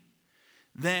think.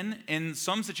 Then, in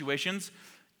some situations,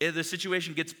 the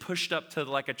situation gets pushed up to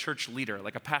like a church leader,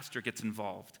 like a pastor gets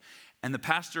involved. And the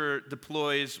pastor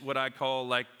deploys what I call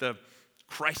like the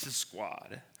crisis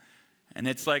squad. And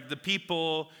it's like the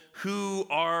people who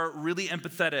are really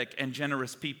empathetic and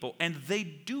generous people, and they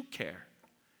do care,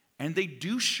 and they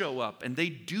do show up, and they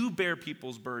do bear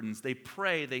people's burdens. They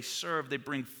pray, they serve, they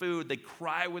bring food, they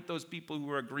cry with those people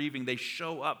who are grieving, they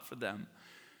show up for them.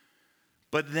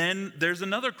 But then there's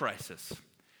another crisis,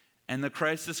 and the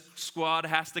crisis squad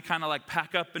has to kind of like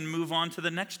pack up and move on to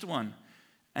the next one.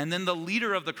 And then the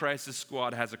leader of the crisis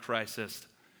squad has a crisis.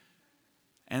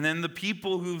 And then the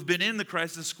people who've been in the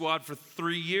crisis squad for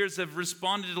 3 years have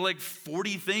responded to like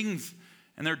 40 things.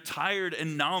 And they're tired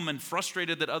and numb and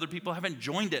frustrated that other people haven't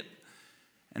joined it.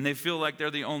 And they feel like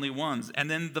they're the only ones. And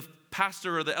then the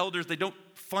pastor or the elders, they don't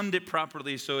fund it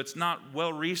properly, so it's not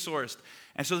well resourced.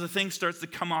 And so the thing starts to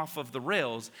come off of the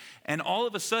rails. And all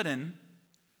of a sudden,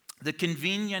 the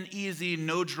convenient, easy,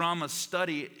 no drama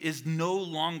study is no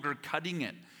longer cutting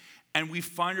it. And we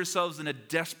find ourselves in a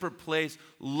desperate place,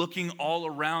 looking all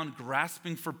around,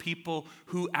 grasping for people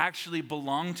who actually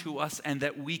belong to us and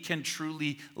that we can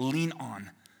truly lean on.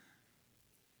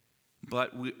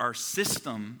 but our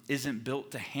system isn't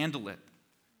built to handle it,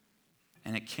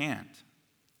 and it can't.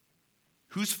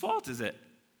 Whose fault is it?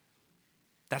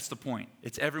 That's the point.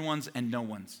 It's everyone's and no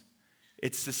one's.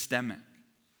 It's systemic.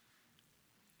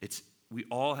 We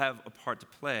all have a part to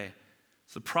play.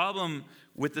 So the problem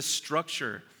with the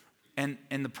structure, and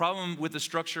the problem with the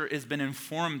structure has been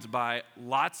informed by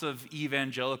lots of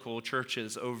evangelical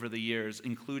churches over the years,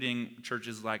 including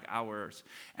churches like ours,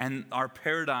 and our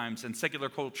paradigms and secular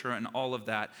culture and all of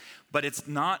that. But it's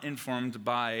not informed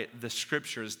by the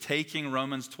scriptures, taking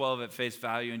Romans 12 at face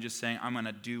value and just saying, I'm going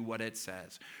to do what it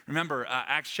says. Remember,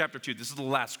 Acts chapter 2, this is the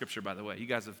last scripture, by the way. You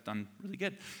guys have done really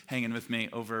good hanging with me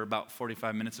over about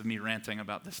 45 minutes of me ranting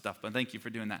about this stuff, but thank you for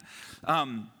doing that.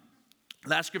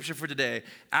 Last scripture for today,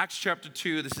 Acts chapter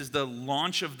 2, this is the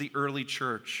launch of the early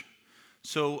church.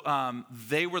 So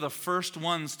they were the first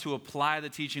ones to apply the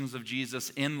teachings of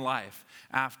Jesus in life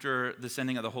after the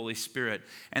sending of the Holy Spirit.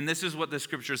 And this is what the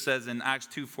scripture says in Acts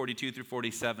 2:42 through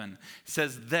 47. It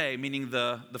says they, meaning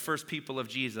the first people of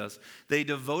Jesus, they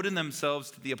devoted themselves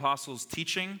to the apostles'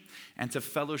 teaching and to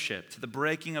fellowship, to the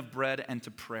breaking of bread and to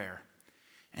prayer.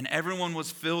 And everyone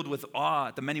was filled with awe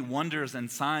at the many wonders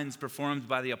and signs performed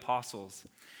by the apostles.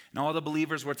 And all the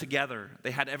believers were together.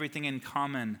 They had everything in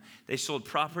common. They sold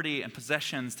property and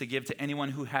possessions to give to anyone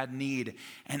who had need.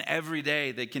 And every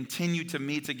day they continued to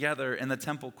meet together in the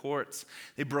temple courts.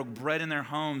 They broke bread in their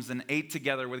homes and ate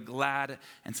together with glad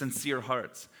and sincere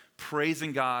hearts,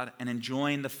 praising God and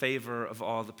enjoying the favor of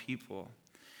all the people.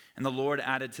 And the Lord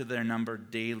added to their number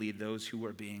daily those who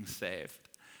were being saved.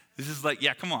 This is like,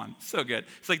 yeah, come on, so good.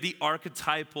 It's like the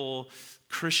archetypal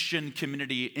Christian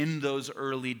community in those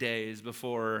early days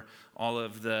before all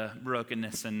of the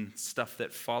brokenness and stuff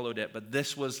that followed it. But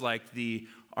this was like the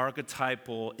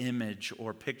archetypal image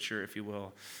or picture, if you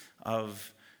will,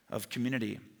 of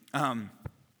community.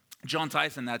 John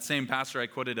Tyson, that same pastor I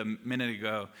quoted a minute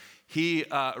ago, he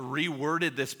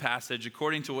reworded this passage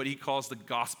according to what he calls the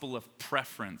gospel of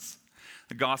preference.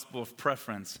 The gospel of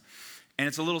preference. And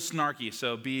it's a little snarky,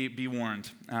 so be warned.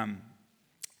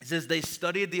 It says, they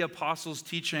studied the apostles'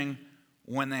 teaching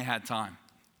when they had time.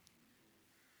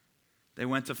 They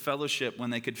went to fellowship when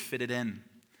they could fit it in.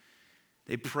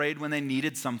 They prayed when they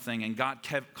needed something and got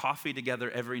coffee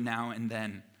together every now and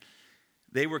then.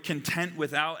 They were content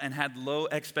without and had low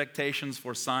expectations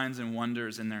for signs and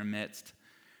wonders in their midst.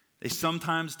 They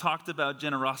sometimes talked about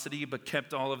generosity, but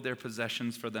kept all of their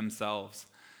possessions for themselves.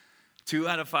 2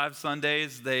 out of 5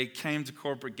 Sundays, they came to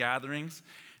corporate gatherings.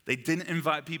 They didn't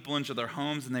invite people into their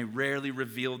homes, and they rarely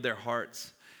revealed their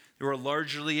hearts. They were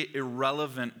largely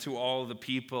irrelevant to all the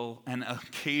people, and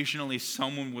occasionally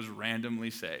someone was randomly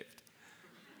saved.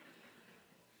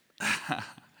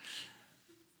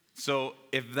 So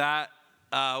if that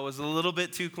was a little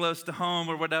bit too close to home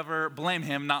or whatever, blame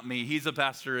him, not me. He's a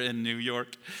pastor in New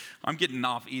York. I'm getting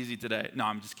off easy today. No,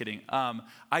 I'm just kidding.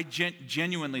 I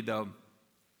genuinely, though,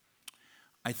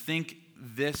 I think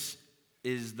this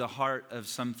is the heart of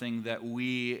something that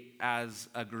we as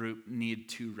a group need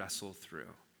to wrestle through.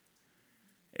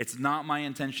 It's not my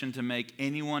intention to make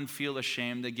anyone feel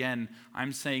ashamed. Again,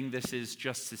 I'm saying this is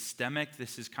just systemic.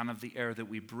 This is kind of the air that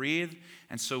we breathe.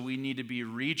 And so we need to be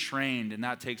retrained. And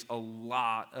that takes a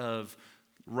lot of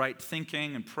right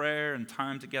thinking and prayer and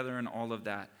time together and all of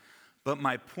that. But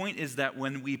my point is that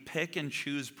when we pick and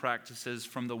choose practices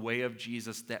from the way of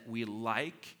Jesus that we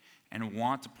like and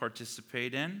want to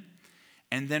participate in,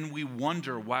 and then we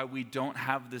wonder why we don't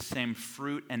have the same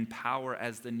fruit and power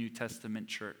as the New Testament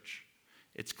church,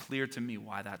 it's clear to me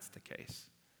why that's the case.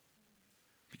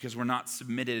 Because we're not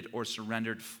submitted or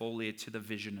surrendered fully to the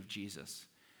vision of Jesus.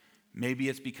 Maybe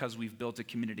it's because we've built a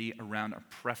community around our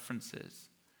preferences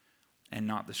and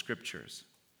not the scriptures.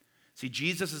 See,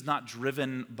 Jesus is not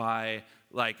driven by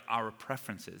our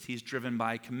preferences. He's driven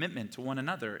by commitment to one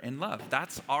another in love.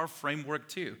 That's our framework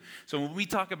too. So when we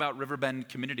talk about Riverbend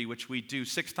Community, which we do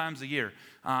 6 times a year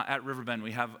at Riverbend,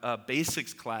 we have a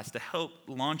basics class to help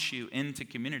launch you into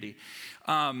community.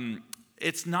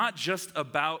 It's not just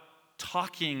about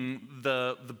talking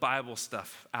the Bible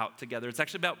stuff out together. It's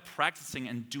actually about practicing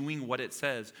and doing what it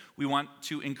says. We want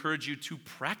to encourage you to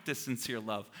practice sincere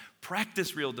love,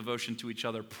 practice real devotion to each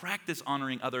other, practice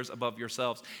honoring others above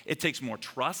yourselves. It takes more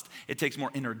trust. It takes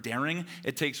more inner daring.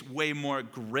 It takes way more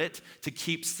grit to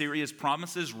keep serious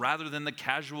promises rather than the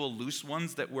casual, loose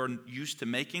ones that we're used to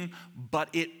making. But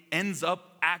it ends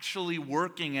up actually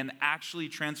working and actually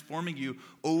transforming you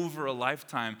over a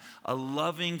lifetime. A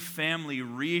loving family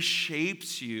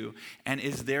reshapes you and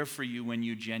is there for you when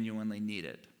you genuinely need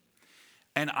it.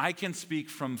 And I can speak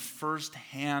from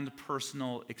firsthand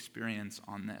personal experience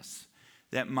on this.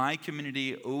 that my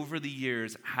community over the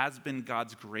years has been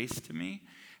God's grace to me,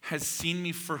 has seen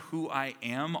me for who I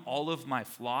am, all of my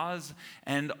flaws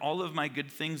and all of my good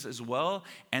things as well,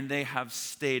 and they have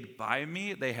stayed by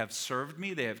me, they have served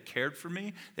me, they have cared for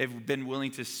me, they've been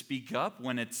willing to speak up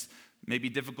when it's maybe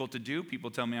difficult to do. People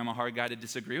tell me I'm a hard guy to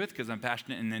disagree with because I'm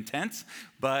passionate and intense,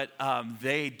 but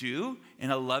they do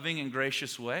in a loving and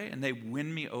gracious way, and they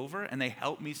win me over, and they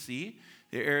help me see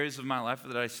the areas of my life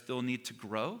that I still need to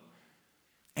grow.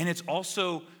 And it's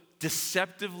also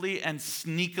deceptively and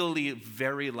sneakily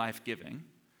very life-giving.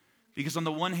 Because on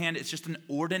the one hand, it's just an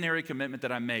ordinary commitment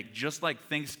that I make, just like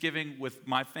Thanksgiving with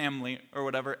my family or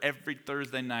whatever, every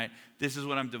Thursday night, this is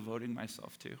what I'm devoting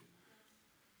myself to.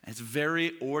 It's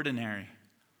very ordinary.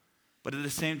 But at the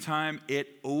same time,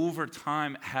 it over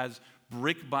time has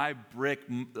brick by brick,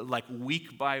 like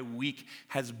week by week,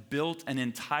 has built an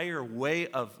entire way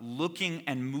of looking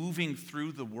and moving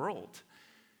through the world.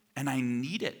 And I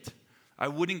need it. I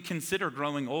wouldn't consider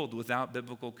growing old without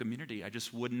biblical community. I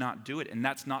just would not do it. And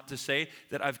that's not to say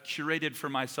that I've curated for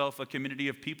myself a community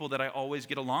of people that I always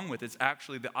get along with. It's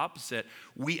actually the opposite.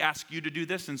 We ask you to do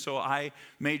this, and so I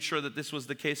made sure that this was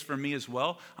the case for me as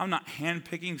well. I'm not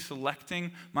handpicking,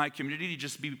 selecting my community to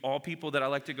just be all people that I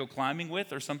like to go climbing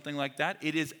with or something like that.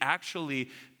 It has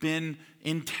actually been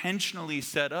intentionally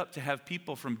set up to have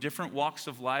people from different walks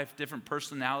of life, different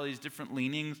personalities, different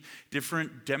leanings,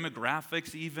 different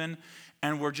demographics even.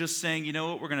 And we're just saying, you know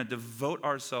what, we're going to devote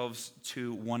ourselves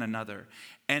to one another.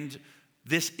 And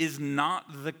this is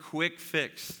not the quick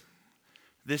fix.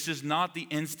 This is not the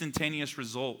instantaneous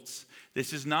results.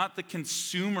 This is not the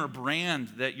consumer brand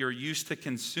that you're used to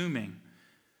consuming.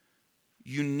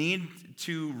 You need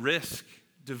to risk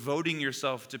devoting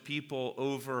yourself to people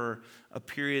over a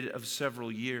period of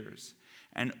several years.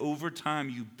 And over time,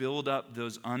 you build up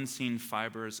those unseen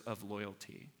fibers of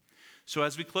loyalty. So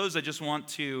as we close, I just want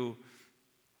to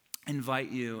invite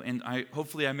you, and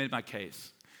hopefully I made my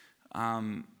case.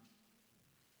 And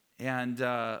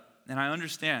I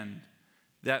understand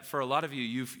that for a lot of you,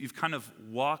 you've kind of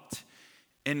walked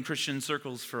in Christian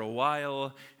circles for a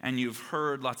while, and you've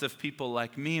heard lots of people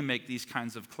like me make these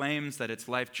kinds of claims that it's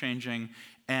life-changing,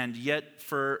 and yet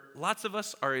for lots of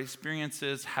us, our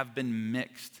experiences have been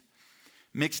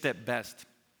mixed at best.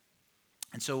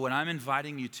 And so what I'm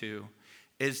inviting you to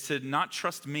is to not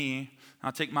trust me,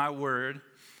 not take my word,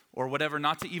 or whatever,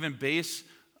 not to even base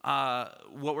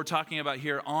what we're talking about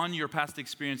here on your past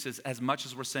experiences as much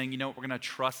as we're saying, you know what, we're going to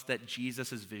trust that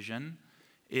Jesus' vision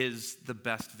is the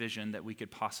best vision that we could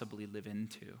possibly live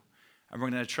into. And we're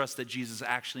going to trust that Jesus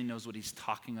actually knows what he's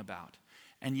talking about.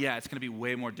 And yeah, it's going to be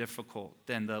way more difficult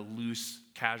than the loose,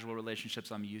 casual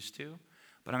relationships I'm used to,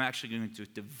 but I'm actually going to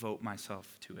devote myself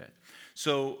to it.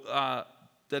 So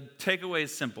the takeaway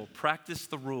is simple. Practice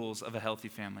the rules of a healthy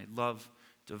family: love,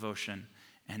 devotion,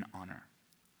 and honor.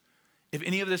 If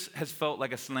any of this has felt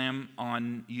like a slam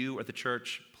on you or the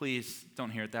church, please don't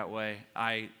hear it that way.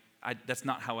 That's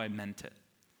not how I meant it.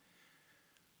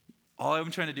 All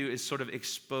I'm trying to do is sort of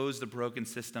expose the broken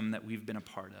system that we've been a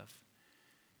part of.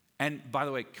 And by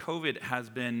the way, COVID has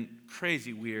been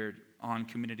crazy weird on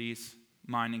communities,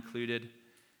 mine included.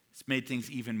 It's made things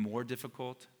even more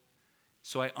difficult.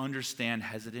 So I understand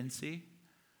hesitancy,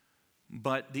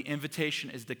 but the invitation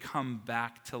is to come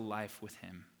back to life with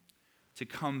him, to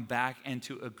come back and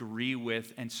to agree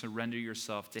with and surrender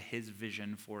yourself to his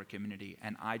vision for a community.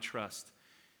 And I trust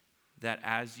that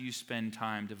as you spend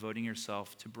time devoting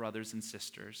yourself to brothers and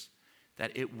sisters,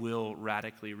 that it will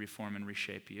radically reform and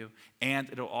reshape you, and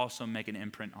it'll also make an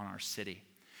imprint on our city.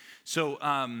 So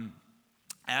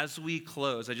as we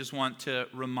close, I just want to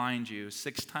remind you,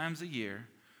 6 times a year,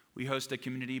 we host a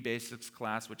community basics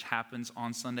class, which happens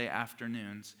on Sunday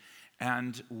afternoons,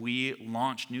 and we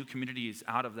launch new communities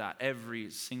out of that every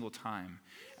single time.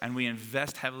 And we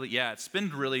invest heavily. Yeah, it's been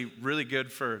really, really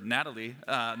good for Natalie.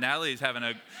 Natalie's having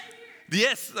a...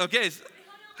 Yes, okay.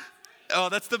 Oh,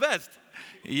 that's the best.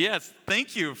 Yes,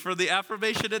 thank you for the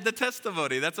affirmation and the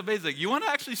testimony. That's amazing. You want to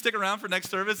actually stick around for next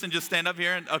service and just stand up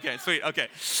here? Okay, sweet, okay.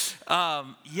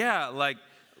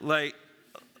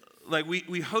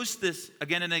 We host this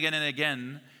again and again and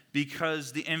again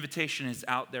because the invitation is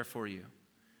out there for you.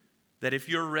 That if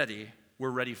you're ready, we're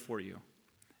ready for you.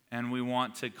 And we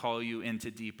want to call you into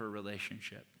deeper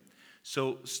relationship.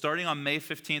 So starting on May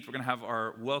 15th, we're going to have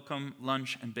our welcome,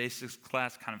 lunch, and basics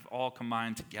class kind of all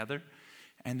combined together.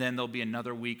 And then there'll be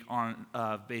another week on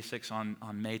basics on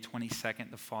May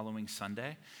 22nd, the following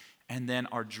Sunday. And then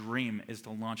our dream is to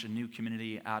launch a new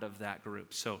community out of that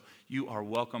group. So you are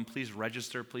welcome. Please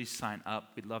register. Please sign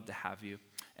up. We'd love to have you.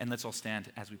 And let's all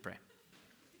stand as we pray.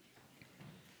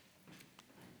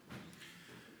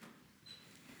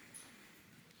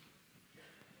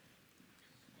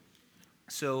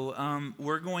 So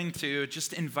we're going to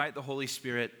just invite the Holy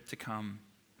Spirit to come.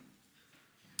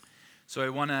 So I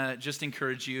want to just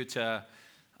encourage you to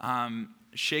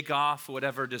shake off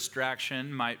whatever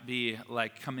distraction might be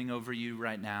like coming over you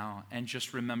right now, and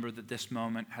just remember that this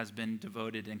moment has been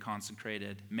devoted and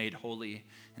consecrated, made holy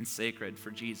and sacred for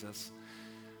Jesus.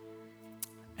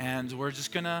 And we're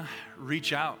just going to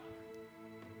reach out.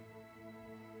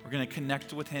 We're going to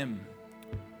connect with him.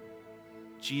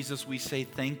 Jesus, we say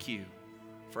thank you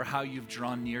for how you've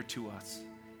drawn near to us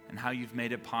and how you've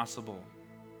made it possible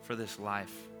for this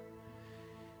life.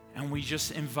 And we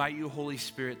just invite you, Holy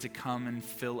Spirit, to come and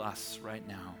fill us right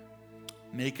now.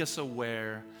 Make us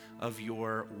aware of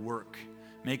your work.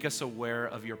 Make us aware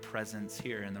of your presence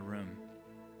here in the room.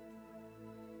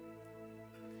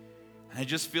 And I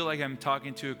just feel like I'm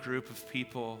talking to a group of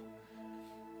people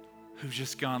who've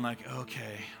just gone like,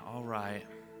 okay, all right.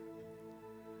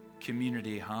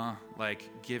 Community, huh? Like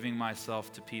giving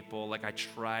myself to people. Like I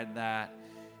tried that.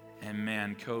 And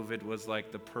man, COVID was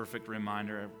like the perfect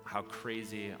reminder of how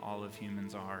crazy all of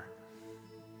humans are.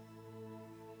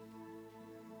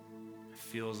 It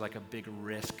feels like a big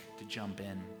risk to jump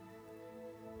in.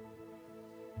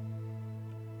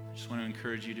 I just want to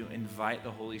encourage you to invite the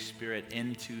Holy Spirit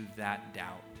into that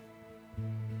doubt.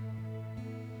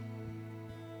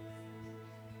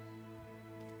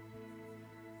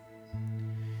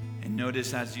 And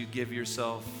notice as you give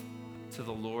yourself to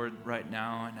the Lord right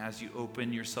now, and as you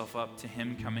open yourself up to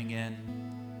him coming in,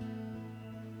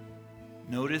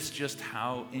 notice just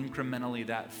how incrementally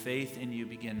that faith in you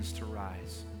begins to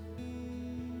rise.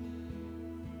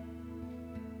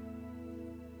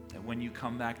 That when you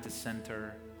come back to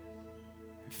center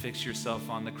and fix yourself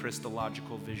on the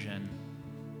Christological vision,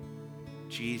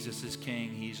 Jesus is King,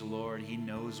 he's Lord, he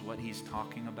knows what he's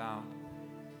talking about,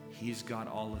 he's got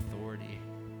all authority.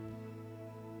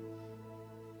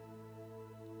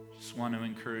 Just want to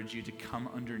encourage you to come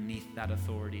underneath that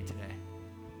authority today.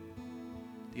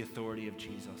 The authority of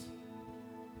Jesus.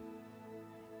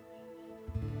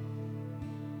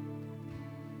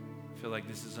 I feel like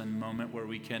this is a moment where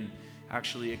we can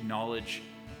actually acknowledge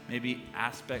maybe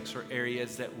aspects or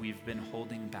areas that we've been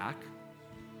holding back.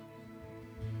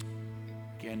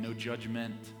 Again, no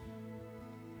judgment,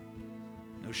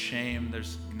 no shame.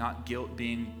 There's not guilt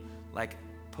being like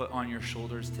put on your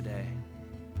shoulders today.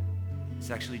 It's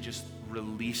actually just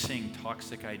releasing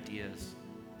toxic ideas,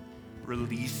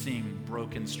 releasing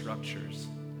broken structures.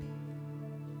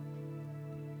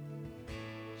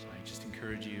 So I just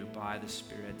encourage you by the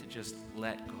Spirit to just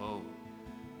let go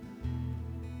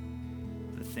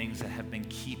of the things that have been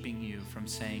keeping you from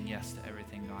saying yes to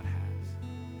everything God has.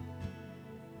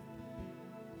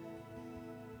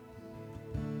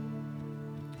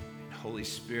 And Holy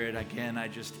Spirit, again, I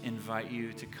just invite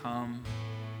you to come.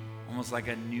 Almost like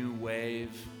a new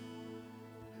wave.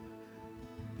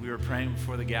 We were praying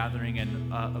before the gathering,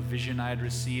 and a vision I had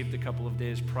received a couple of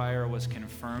days prior was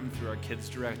confirmed through our kids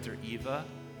director, Eva,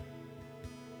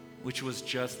 which was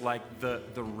just like the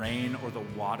rain or the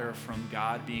water from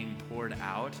God being poured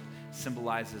out,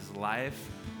 symbolizes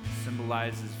life,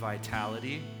 symbolizes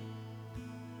vitality.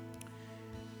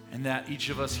 And that each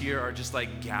of us here are just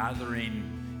like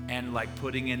gathering and like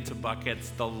putting into buckets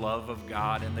the love of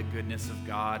God and the goodness of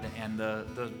God and the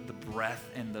breath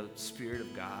and the Spirit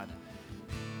of God.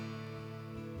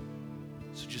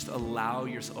 So just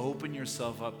open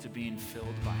yourself up to being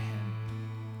filled by him.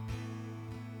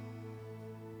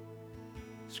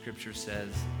 Scripture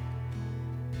says,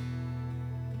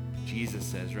 Jesus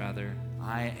says rather,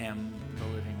 I am the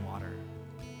living water.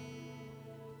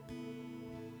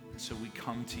 So we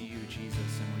come to you, Jesus,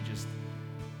 and we just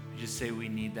say we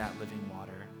need that living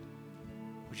water.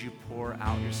 Would you pour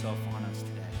out yourself on us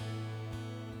today?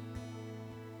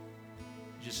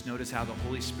 Just notice how the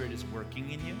Holy Spirit is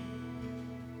working in you.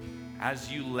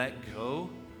 As you let go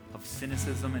of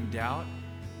cynicism and doubt,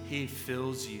 he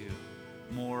fills you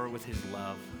more with his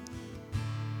love.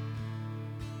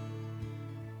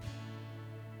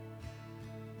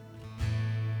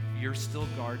 If you're still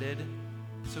guarded,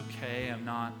 it's okay.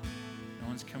 No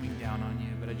one's coming down on you,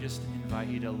 but I just invite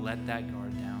you to let that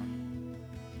guard down.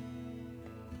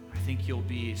 I think you'll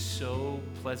be so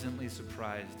pleasantly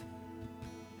surprised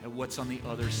at what's on the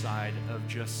other side of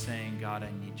just saying, God, I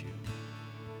need you.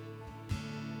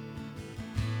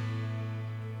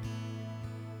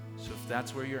 So if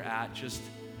that's where you're at, just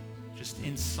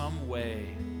in some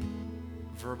way,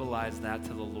 verbalize that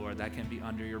to the Lord. That can be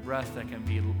under your breath. That can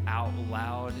be out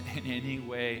loud. In any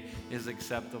way is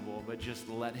acceptable. But just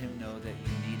let him know that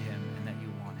you need him and that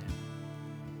you want him.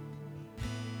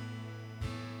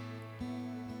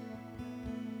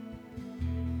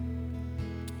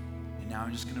 And now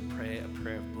I'm just going to pray a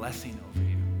prayer of blessing over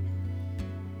you.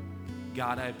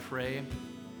 God, I pray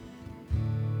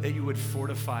that you would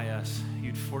fortify us,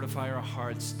 you'd fortify our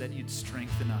hearts, that you'd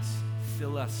strengthen us,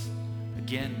 fill us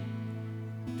again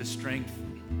with the strength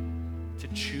to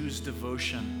choose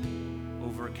devotion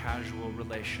over casual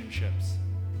relationships,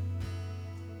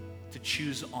 to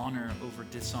choose honor over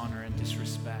dishonor and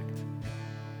disrespect,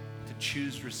 to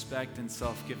choose respect and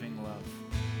self-giving love.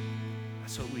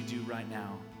 That's what we do right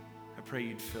now. I pray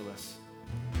you'd fill us.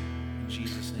 In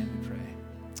Jesus' name we pray.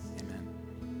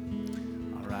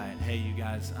 Amen. All right. Hey, you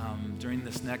guys, during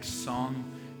this next song,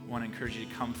 I want to encourage you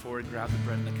to come forward, grab the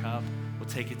bread and the cup. We'll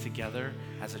take it together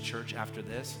as a church after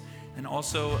this. And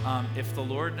also, if the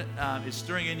Lord is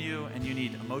stirring in you and you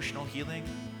need emotional healing,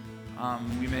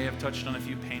 we may have touched on a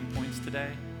few pain points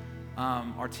today.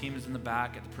 Our team is in the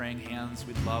back at the Praying Hands.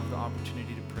 We'd love the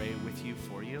opportunity to pray with you,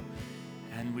 for you.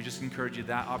 And we just encourage you,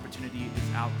 that opportunity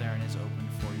is out there and is open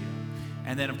for you.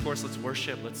 And then, of course, let's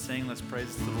worship, let's sing, let's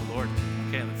praise to the Lord.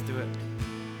 Okay, let's do it.